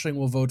Aisling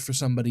will vote for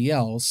somebody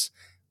else.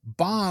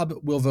 Bob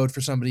will vote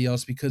for somebody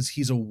else because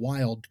he's a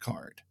wild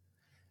card.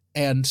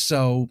 And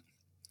so,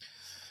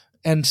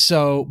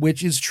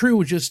 which is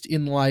true just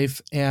in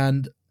life.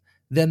 And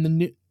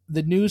then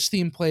the news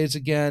theme plays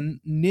again.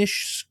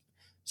 Nish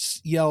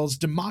yells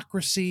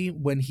democracy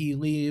when he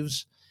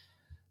leaves.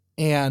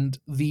 And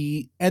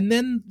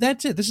then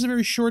that's it. This is a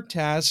very short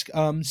task.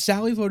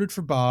 Sally voted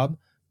for Bob.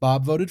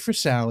 Bob voted for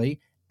Sally.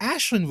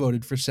 Aisling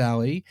voted for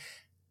Sally.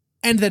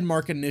 And then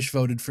Mark and Nish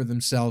voted for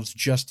themselves,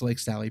 just like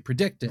Sally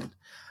predicted.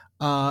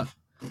 Mark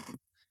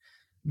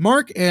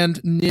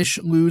and Nish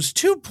lose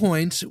 2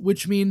 points,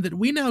 which mean that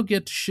we now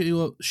get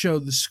to show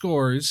the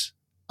scores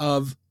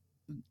of...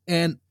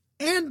 And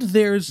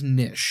there's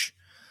Nish,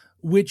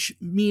 which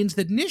means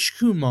that Nish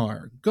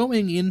Kumar,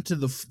 going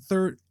into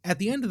at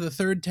the end of the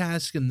third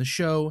task in the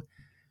show,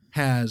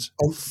 has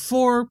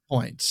 4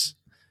 points.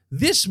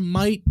 This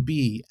might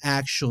be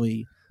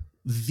actually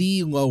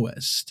the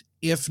lowest,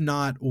 if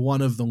not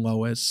one of the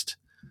lowest,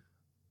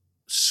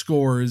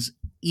 scores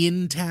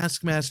in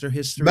Taskmaster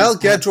history. Mel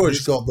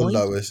Gedroych got the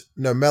lowest.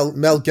 No, Mel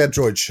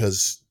Gedroych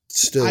has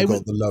still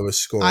got the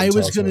lowest score. I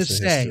was going to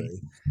say,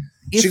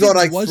 she got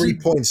like 3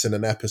 points in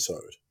an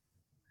episode.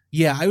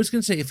 Yeah, I was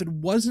going to say, if it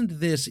wasn't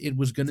this, it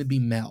was going to be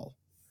Mel.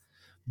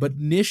 But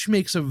Nish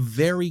makes a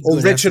very good...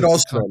 Or Richard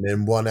Osman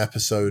in one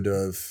episode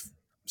of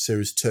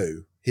Series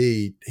 2.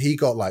 He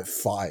got like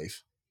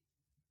 5.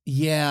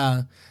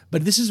 Yeah,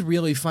 but this is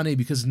really funny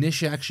because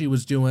Nish actually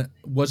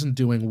wasn't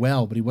doing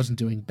well, but he wasn't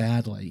doing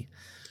badly.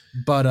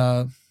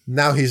 But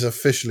now he's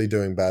officially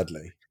doing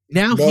badly.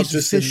 Now Not he's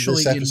just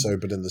officially in this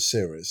episode, but in the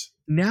series.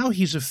 Now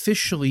he's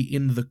officially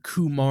in the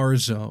Kumar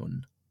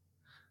zone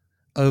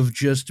of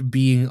just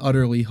being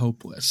utterly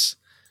hopeless.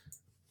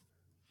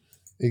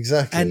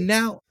 Exactly. And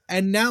now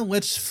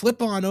let's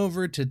flip on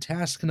over to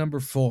task number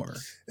 4.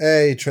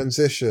 Hey,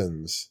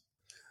 transitions.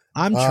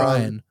 I'm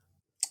trying.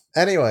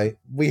 Anyway,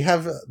 we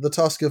have the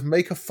task of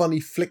make a funny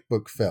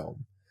flickbook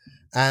film.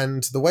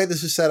 And the way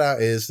this is set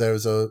out is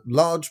there's a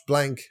large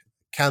blank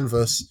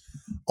canvas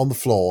on the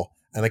floor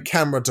and a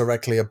camera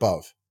directly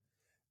above.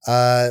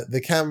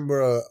 The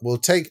camera will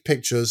take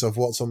pictures of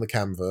what's on the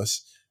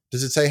canvas.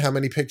 Does it say how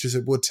many pictures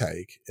it would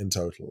take in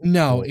total?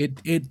 No,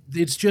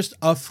 it's just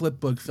a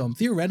flipbook film.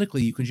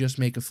 Theoretically, you could just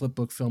make a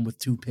flipbook film with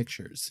 2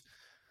 pictures.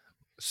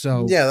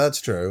 So yeah,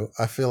 that's true.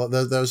 I feel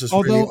like there was this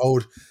really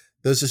old...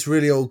 There's this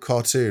really old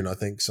cartoon, I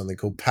think, something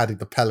called Paddy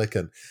the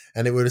Pelican,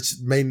 and it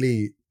was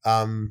mainly,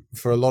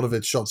 for a lot of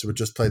its shots, it would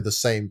just play the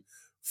same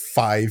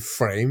 5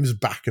 frames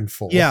back and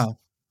forth. Yeah.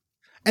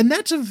 And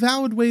that's a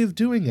valid way of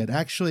doing it.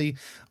 Actually,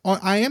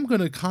 I am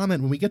going to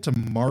comment when we get to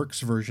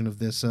Mark's version of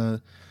this,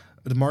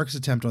 Mark's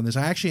attempt on this.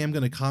 I actually am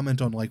going to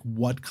comment on like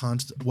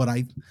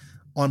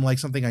on like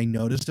something I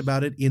noticed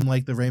about it in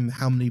like the frame,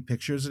 how many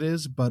pictures it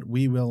is, but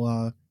we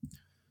will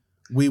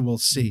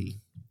see.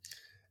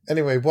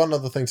 Anyway, one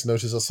other thing to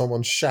notice is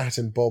someone shat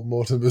in Bob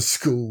Mortimer's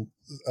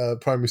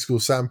primary school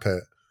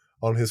sandpit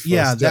on his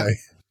first day.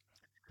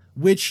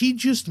 Which he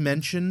just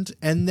mentioned,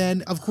 and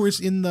then of course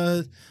in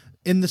the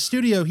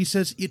studio he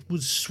says it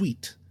was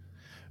sweet,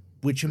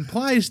 which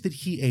implies that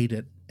he ate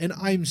it. And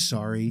I'm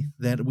sorry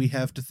that we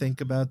have to think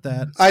about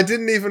that. I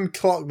didn't even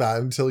clock that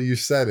until you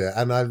said it,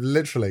 and I've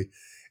literally,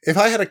 if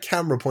I had a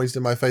camera pointed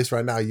in my face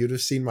right now, you'd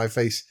have seen my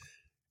face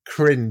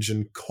cringe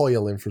and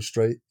coil in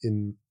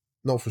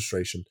not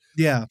frustration.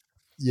 Yeah.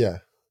 Yeah.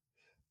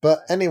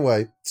 But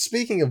anyway,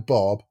 speaking of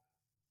Bob,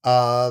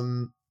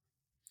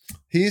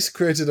 he's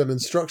created an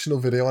instructional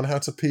video on how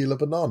to peel a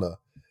banana.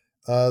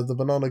 The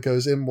banana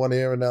goes in one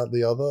ear and out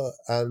the other,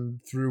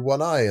 and through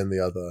one eye in the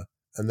other.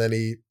 And then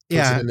he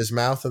puts it in his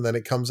mouth, and then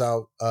it comes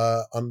out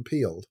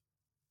unpeeled.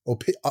 Or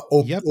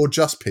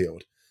just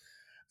peeled.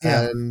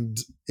 Yeah. And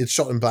it's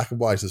shot in black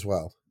and white as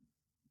well.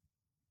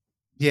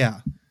 Yeah.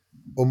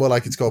 Or more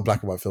like it's got a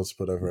black and white filter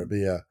put over it, but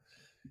yeah.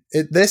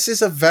 This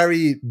is a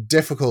very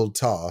difficult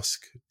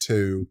task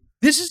to...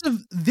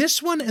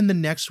 This one and the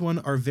next one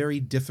are very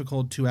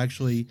difficult to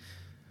actually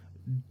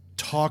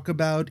talk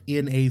about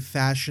in a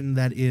fashion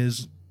that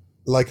is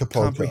like a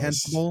podcast.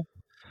 Comprehensible.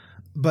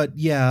 But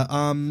yeah,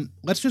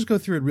 let's just go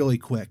through it really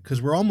quick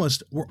because we're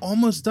almost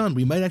done.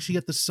 We might actually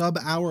get the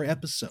sub-hour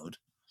episode.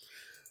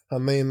 I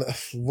mean,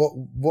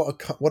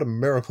 what a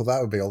miracle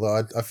that would be.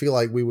 Although I feel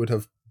like we would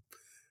have...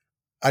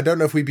 I don't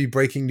know if we'd be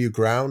breaking new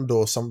ground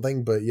or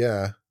something, but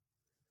yeah.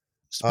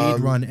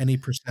 Speedrun any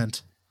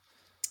percent.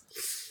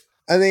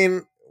 I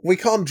mean, we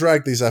can't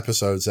drag these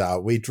episodes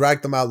out. We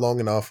dragged them out long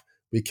enough.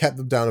 We kept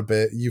them down a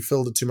bit. You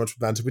filled it too much with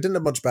banter. We didn't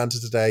have much banter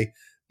today,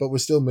 but we're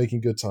still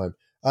making good time.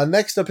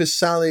 Next up is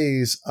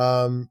Sally's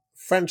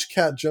French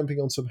cat jumping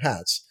on some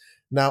hats.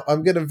 Now,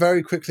 I'm going to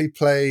very quickly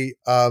play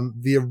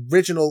the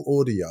original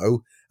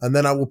audio, and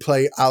then I will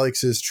play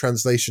Alex's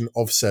translation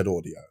of said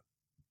audio.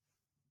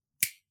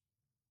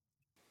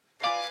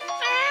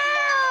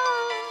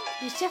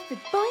 Le chat fait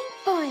boing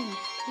boing.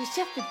 Le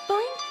chat fait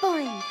boing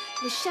boing.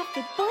 Le chat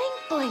fait boing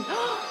boing.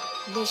 Oh,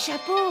 les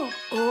chapeaux.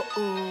 Oh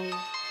oh.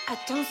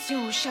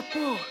 Attention aux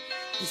chapeaux.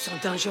 Ils sont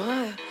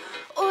dangereux.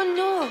 Oh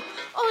non.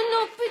 Oh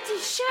non, petit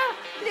chat.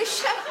 Les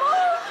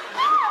chapeaux.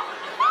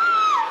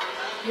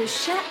 Le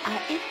chat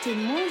a été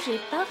mangé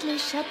par les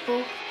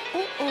chapeaux.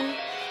 Oh oh.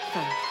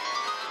 Enfin.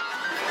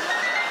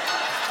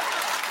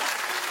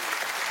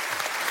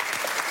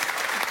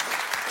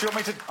 Do you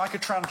want me to? I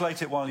could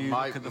translate it while you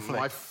look at the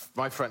flick.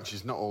 My French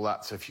is not all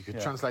that, so if you could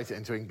translate it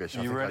into English,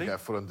 I think I'd get a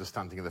full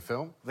understanding of the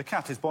film. The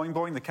cat is boing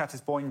boing, the cat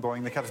is boing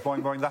boing, the cat is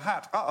boing boing, the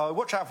hat. Uh-oh,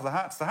 watch out for the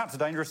hats. The hats are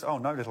dangerous. Oh,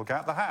 no, little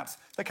cat. The hats.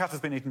 The cat has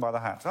been eaten by the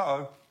hat.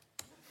 Uh-oh.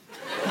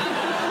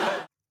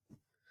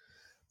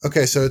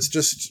 Okay, so it's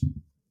just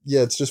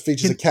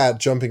features a cat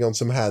jumping on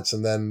some hats,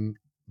 and then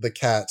the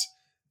cat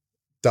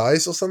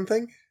dies or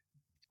something?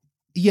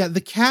 Yeah,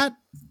 the cat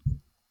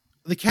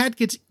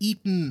gets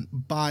eaten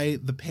by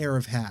the pair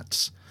of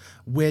hats,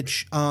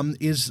 which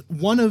is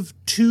one of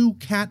 2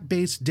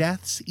 cat-based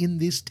deaths in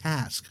this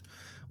task,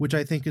 which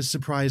I think is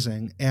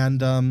surprising.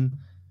 And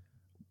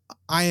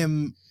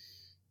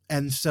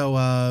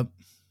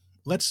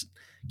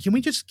can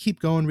we just keep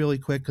going really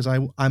quick? Because I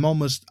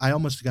almost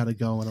got to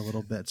go in a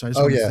little bit, so I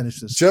just want to finish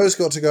this. Joe's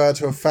got to go out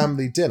to a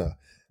family dinner.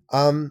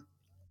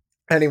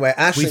 Anyway,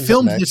 Ashley's we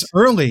filmed this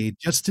early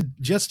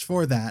just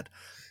for that.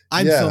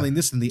 I'm filming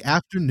this in the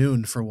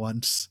afternoon for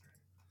once.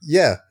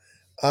 Yeah.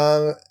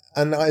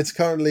 And it's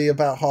currently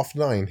about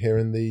 9:30 here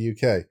in the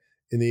UK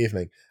in the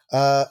evening.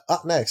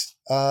 Up next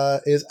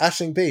is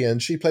Aisling B,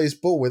 and she plays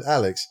ball with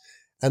Alex.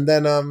 And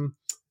then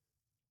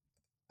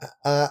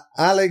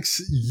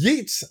Alex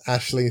yeets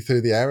Aisling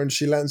through the air, and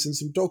she lands in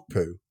some dog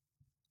poo.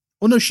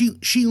 Well, no,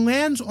 she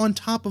lands on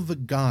top of a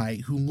guy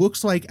who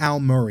looks like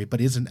Al Murray,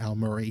 but isn't Al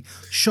Murray.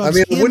 I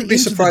wouldn't be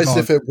surprised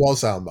if it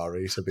was Al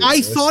Murray, to be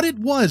honest. I thought it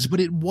was, but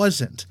it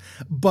wasn't.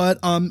 But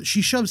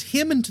she shoves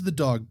him into the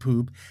dog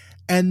poop,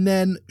 and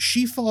then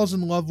she falls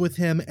in love with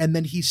him, and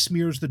then he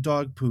smears the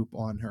dog poop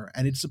on her.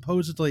 And it's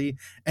supposedly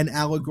an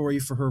allegory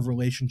for her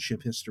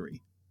relationship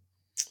history.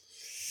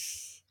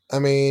 I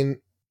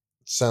mean,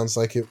 sounds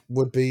like it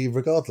would be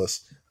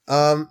regardless.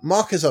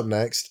 Mark is up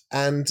next,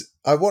 and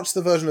I watched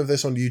the version of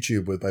this on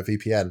YouTube with my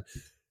VPN.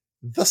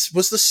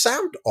 Was the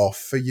sound off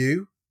for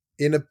you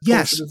in a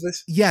portion of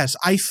this? Yes,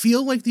 I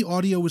feel like the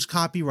audio was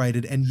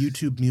copyrighted and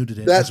YouTube muted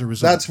it as a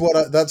result.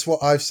 That's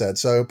what I've said.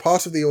 So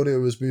part of the audio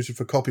was muted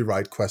for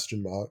copyright ?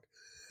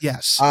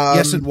 Yes,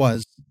 yes, it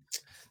was.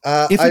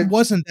 If it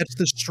wasn't, that's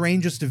the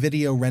strangest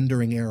video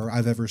rendering error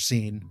I've ever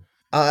seen.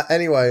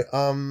 Anyway,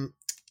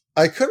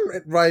 I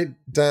couldn't write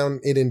down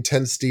in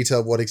intense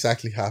detail what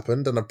exactly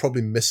happened, and I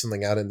probably missed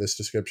something out in this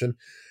description.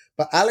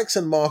 But Alex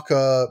and Mark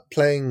are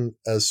playing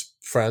as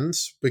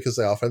friends, because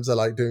they are friends. They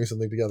like doing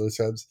something together as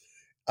friends.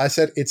 I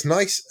said, it's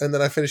nice, and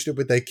then I finished it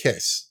with they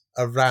kiss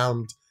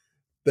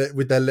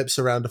with their lips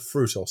around a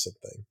fruit or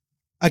something.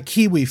 A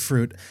kiwi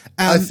fruit.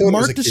 I thought it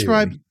was a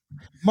kiwi.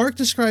 Mark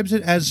describes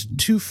it as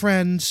 2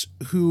 friends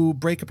who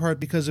break apart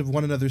because of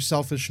one another's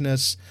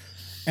selfishness,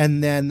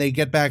 and then they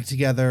get back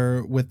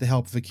together with the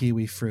help of a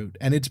kiwi fruit.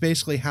 And it's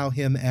basically how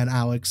him and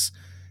Alex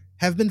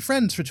have been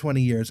friends for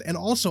 20 years. And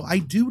also, I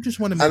do just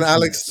want to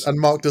mention and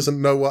Mark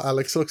doesn't know what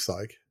Alex looks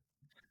like.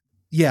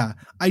 Yeah,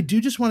 I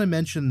do just want to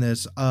mention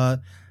this.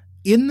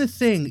 In the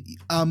thing,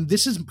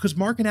 this is because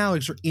Mark and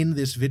Alex are in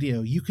this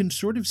video. You can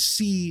sort of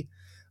see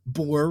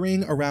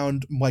blurring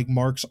around like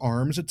Mark's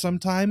arms at some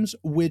times,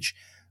 which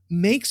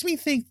makes me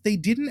think they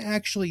didn't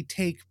actually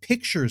take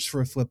pictures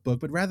for a flipbook,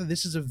 but rather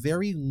this is a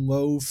very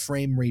low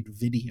frame rate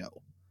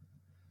video.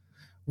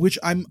 Which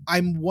I'm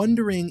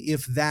wondering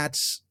if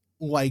that's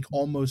like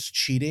almost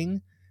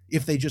cheating,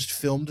 if they just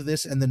filmed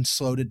this and then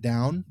slowed it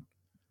down.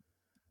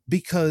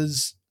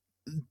 Because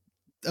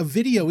a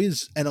video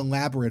is an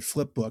elaborate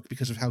flipbook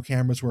because of how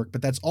cameras work,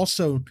 but that's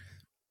also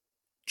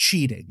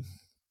cheating.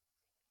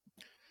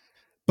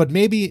 But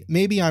maybe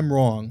I'm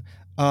wrong.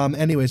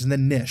 Anyways, and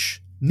then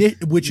Nish,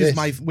 which is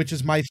my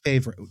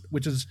favorite,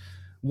 which is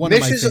one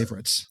of my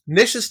favorites.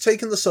 Nish has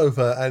taken the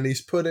sofa and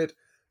he's put it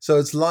so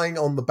it's lying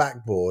on the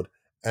backboard,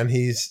 and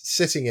he's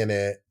sitting in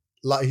it,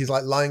 like he's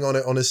like lying on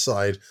it on his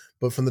side,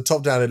 but from the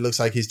top down it looks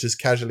like he's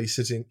just casually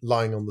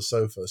lying on the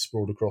sofa,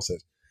 sprawled across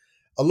it.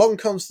 Along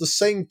comes the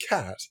same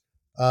cat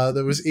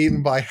that was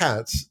eaten by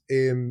hats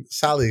in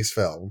Sally's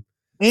film.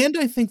 And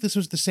I think this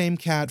was the same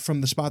cat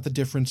from the Spot the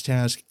Difference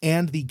task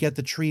and the Get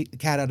the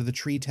Cat Out of the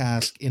Tree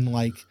task in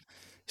like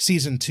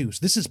season 2. So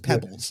this is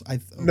Pebbles. Yeah.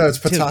 No, it's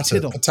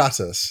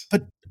Patatas.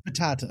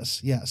 Patatas,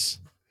 yes.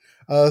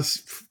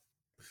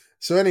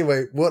 So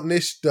anyway, what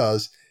Nish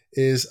does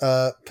is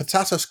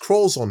Patatas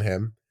crawls on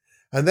him,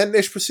 and then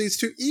Nish proceeds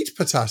to eat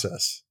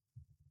Patatas.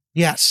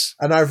 Yes.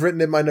 And I've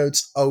written in my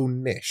notes, oh,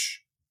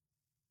 Nish.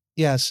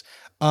 Yes.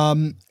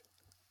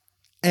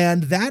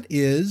 And that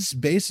is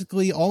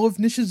basically all of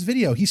Nish's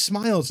video. He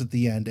smiles at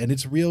the end, and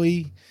it's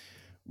really,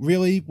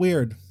 really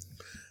weird.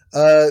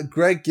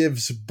 Greg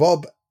gives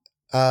Bob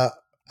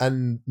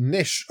and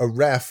Nish a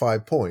rare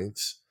 5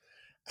 points,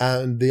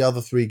 and the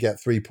other 3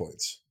 get 3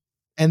 points.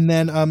 And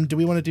then, do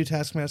we want to do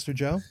Taskmaster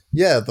Joe?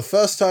 Yeah, the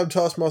first time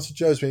Taskmaster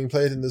Joe is being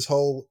played in this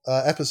whole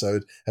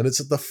episode, and it's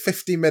at the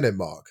 50-minute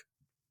mark.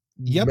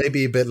 Yep.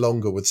 Maybe a bit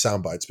longer with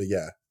sound bites, but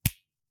yeah.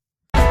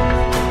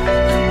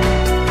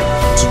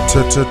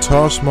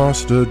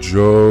 Taskmaster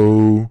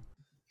Joe.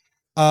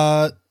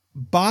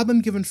 Bob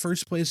I'm given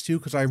first place too,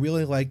 because I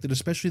really liked it,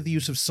 especially the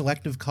use of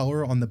selective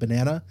color on the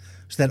banana,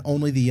 so that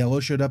only the yellow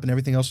showed up and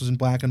everything else was in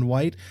black and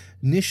white.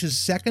 Nish is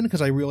second,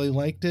 because I really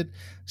liked it.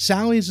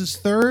 Sally's is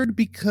third,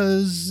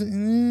 because,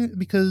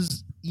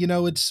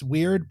 it's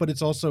weird, but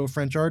it's also a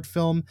French art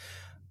film.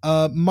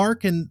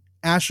 Mark and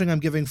Aisling I'm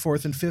giving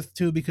fourth and fifth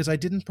too, because I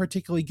didn't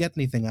particularly get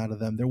anything out of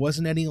them. There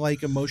wasn't any,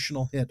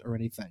 emotional hit or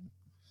anything.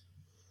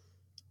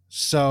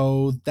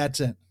 So, that's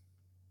it.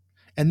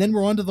 And then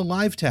we're on to the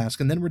live task,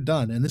 and then we're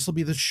done. And this will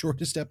be the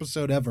shortest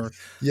episode ever.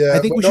 Yeah, I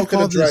think we should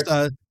call this.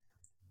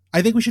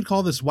 I think we should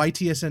call this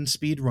YTSN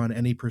Speedrun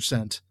any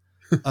 %.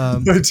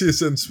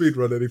 YTSN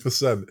Speedrun any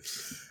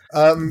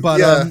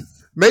 %.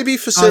 Maybe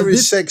for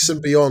Series 6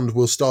 and beyond,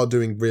 we'll start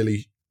doing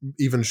really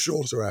even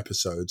shorter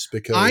episodes,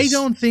 because I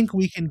don't think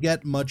we can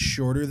get much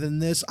shorter than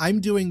this.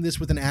 I'm doing this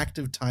with an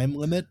active time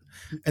limit,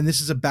 and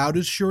this is about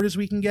as short as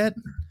we can get.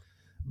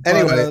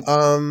 Anyway,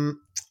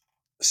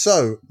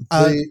 so,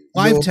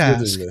 live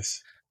task.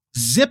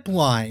 Zip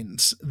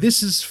lines.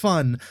 This is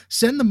fun.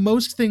 Send the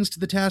most things to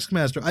the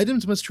Taskmaster.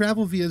 Items must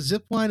travel via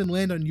zip line and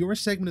land on your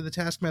segment of the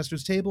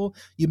Taskmaster's table.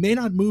 You may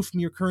not move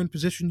from your current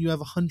position. You have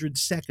 100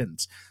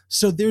 seconds.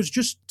 So there's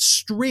just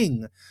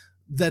string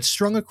that's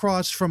strung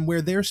across from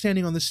where they're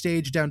standing on the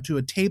stage down to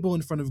a table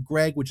in front of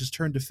Greg, which is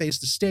turned to face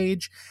the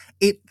stage.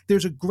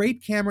 There's a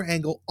great camera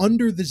angle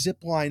under the zip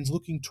lines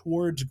looking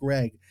towards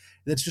Greg.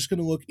 That's just going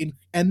to look in,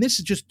 and this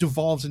just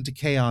devolves into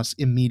chaos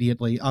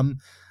immediately.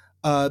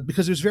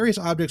 Because there's various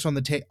objects on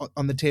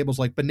the tables,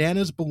 like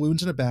bananas,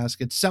 balloons in a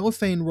basket,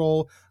 cellophane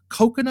roll,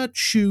 coconut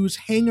shoes,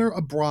 hanger,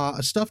 a bra,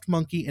 a stuffed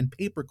monkey, and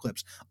paper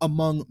clips,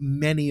 among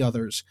many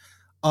others.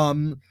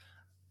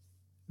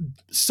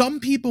 Some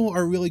people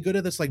are really good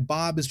at this, like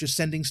Bob is just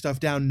sending stuff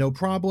down, no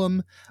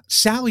problem.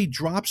 Sally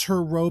drops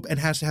her rope and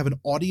has to have an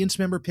audience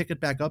member pick it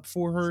back up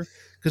for her,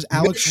 because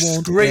Alex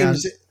won't.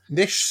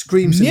 Nish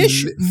screams in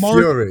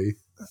fury.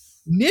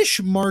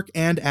 Nish, Mark,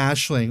 and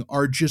Aisling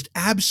are just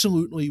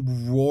absolutely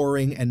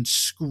roaring and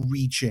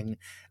screeching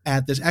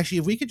at this. Actually,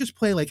 if we could just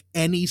play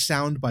any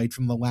soundbite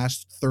from the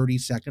last 30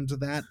 seconds of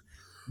that,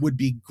 would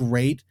be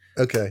great.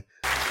 Okay.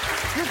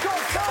 You've got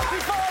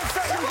 35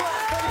 seconds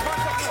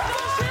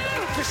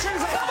left. The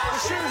shoes off. The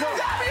shoes off.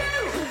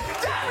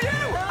 Damn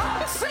you!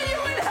 I'll see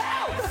you in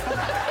hell!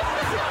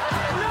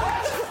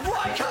 No!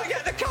 Why can't I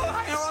get the coat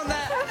hanger on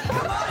there?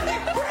 Come on, you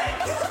prick!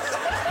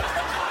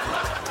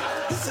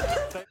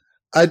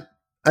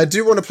 I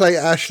do want to play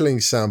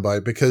Aisling's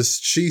soundbite, because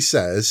she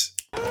says,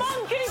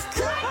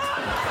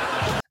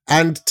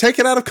 and take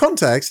it out of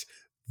context,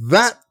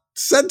 that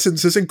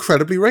sentence is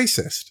incredibly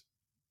racist.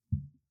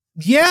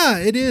 Yeah,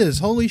 it is.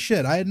 Holy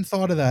shit. I hadn't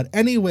thought of that.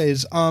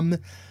 Anyways,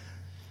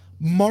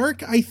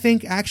 Mark, I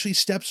think, actually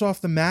steps off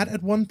the mat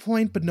at one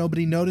point, but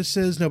nobody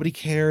notices, nobody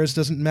cares,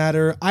 doesn't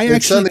matter.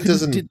 It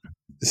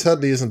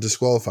certainly isn't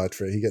disqualified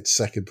for it. He gets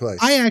second place.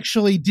 I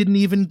actually didn't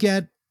even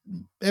get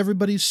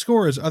everybody's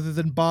scores other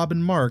than Bob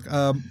and Mark.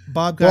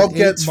 Bob got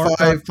 8, Mark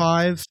got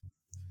 5.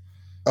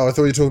 Oh, I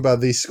thought you were talking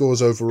about these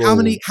scores overall.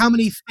 How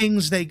many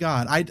things they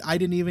got? I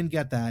didn't even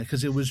get that,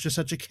 because it was just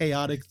such a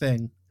chaotic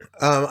thing.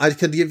 I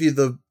could give you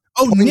the...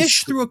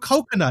 Nish threw a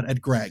coconut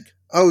at Greg.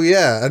 Oh,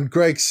 yeah, and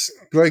Greg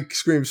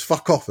screams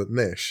 "fuck off" at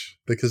Nish,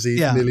 because he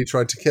nearly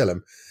tried to kill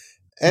him.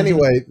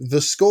 Anyway,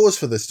 the scores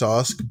for this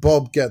task: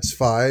 Bob gets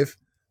 5,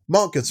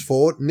 Mark gets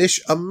 4,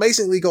 Nish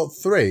amazingly got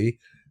 3,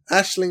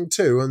 Aisling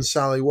 2, and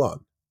Sally 1.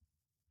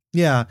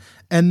 Yeah,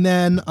 and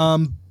then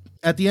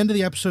at the end of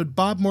the episode,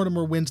 Bob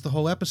Mortimer wins the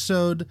whole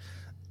episode.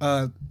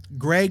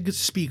 Greg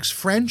speaks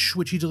French,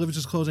 which he delivers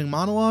his closing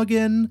monologue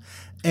in,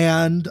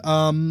 and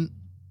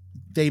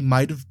they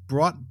might have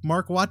brought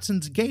Mark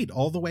Watson's gate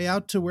all the way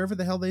out to wherever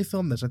the hell they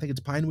filmed this. I think it's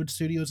Pinewood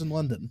Studios in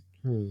London.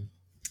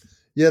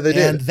 Yeah, they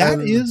did. And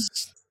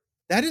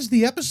that is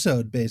the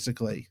episode,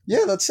 basically.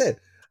 Yeah, that's it.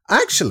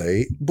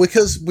 Actually,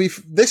 because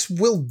this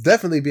will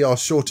definitely be our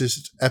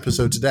shortest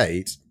episode to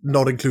date,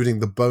 not including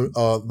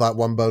that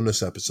one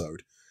bonus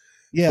episode.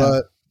 Yeah.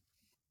 But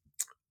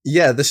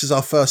yeah, this is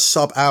our first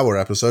sub-hour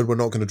episode. We're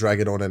not going to drag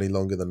it on any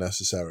longer than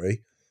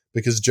necessary,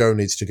 because Joe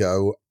needs to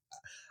go.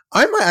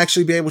 I might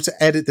actually be able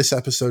to edit this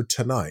episode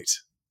tonight.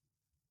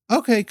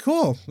 Okay,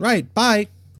 cool. Right. Bye.